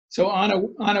question. So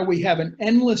Onne, we have an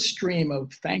endless stream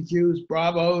of thank yous,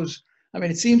 bravos. I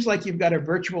mean, it seems like you've got a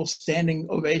virtual standing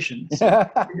ovation. So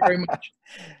thank you very much.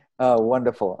 Oh,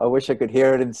 wonderful. I wish I could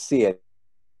hear it and see it.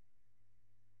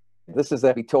 This is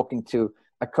me talking to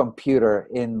a computer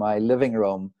in my living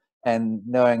room and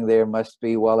knowing there must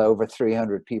be well over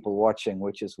 300 people watching,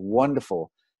 which is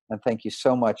wonderful. And thank you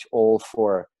so much all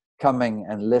for coming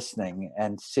and listening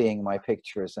and seeing my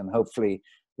pictures. And hopefully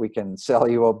we can sell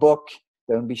you a book.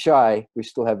 Don't be shy. We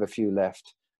still have a few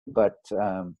left. But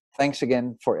thanks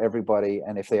again for everybody.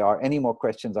 And if there are any more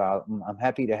questions, I'm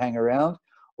happy to hang around.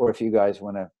 Or if you guys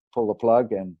want to pull the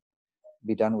plug and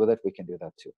be done with it, we can do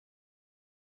that too.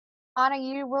 Onne,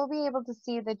 you will be able to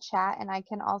see the chat, and I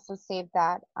can also save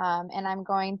that. And I'm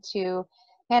going to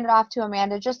hand it off to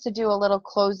Amanda just to do a little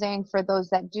closing for those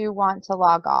that do want to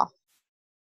log off.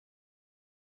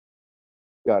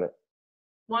 Got it.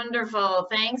 Wonderful.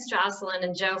 Thanks, Jocelyn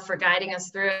and Joe, for guiding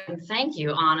us through. And thank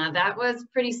you, Onne. That was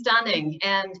pretty stunning.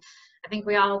 And I think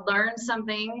we all learned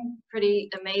something pretty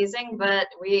amazing, but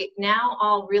we now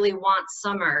all really want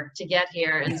summer to get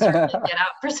here and certainly get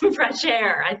out for some fresh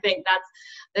air. I think that's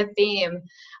the theme.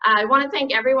 I want to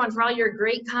thank everyone for all your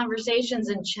great conversations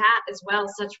and chat as well.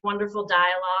 Such wonderful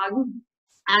dialogue.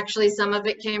 Actually, some of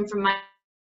it came from my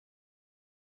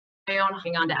own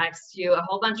hang on to ask you a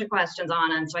whole bunch of questions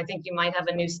on, and so I think you might have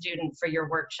a new student for your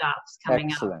workshops coming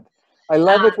up. Excellent. I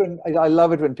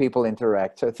love it when people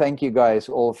interact. So thank you guys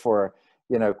all for,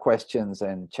 you know, questions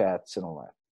and chats and all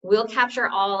that. We'll capture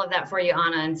all of that for you,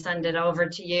 Onne, and send it over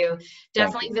to you.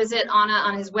 Definitely visit Onne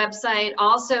on his website.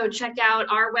 Also, check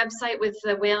out our website with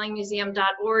the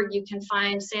whalingmuseum.org. You can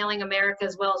find Sailing America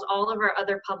as well as all of our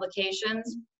other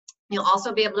publications. You'll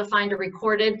also be able to find a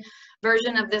recorded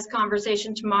version of this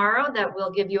conversation tomorrow that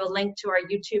will give you a link to our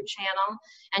YouTube channel.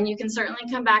 And you can certainly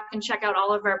come back and check out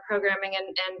all of our programming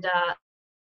and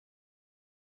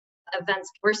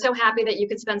events. We're so happy that you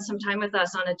could spend some time with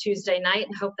us on a Tuesday night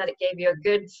and hope that it gave you a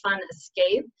good, fun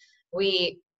escape.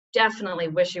 We definitely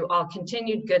wish you all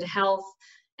continued good health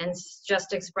and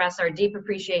just express our deep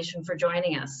appreciation for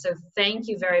joining us. So thank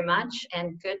you very much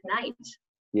and good night.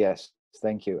 Yes,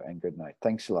 thank you and good night.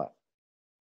 Thanks a lot.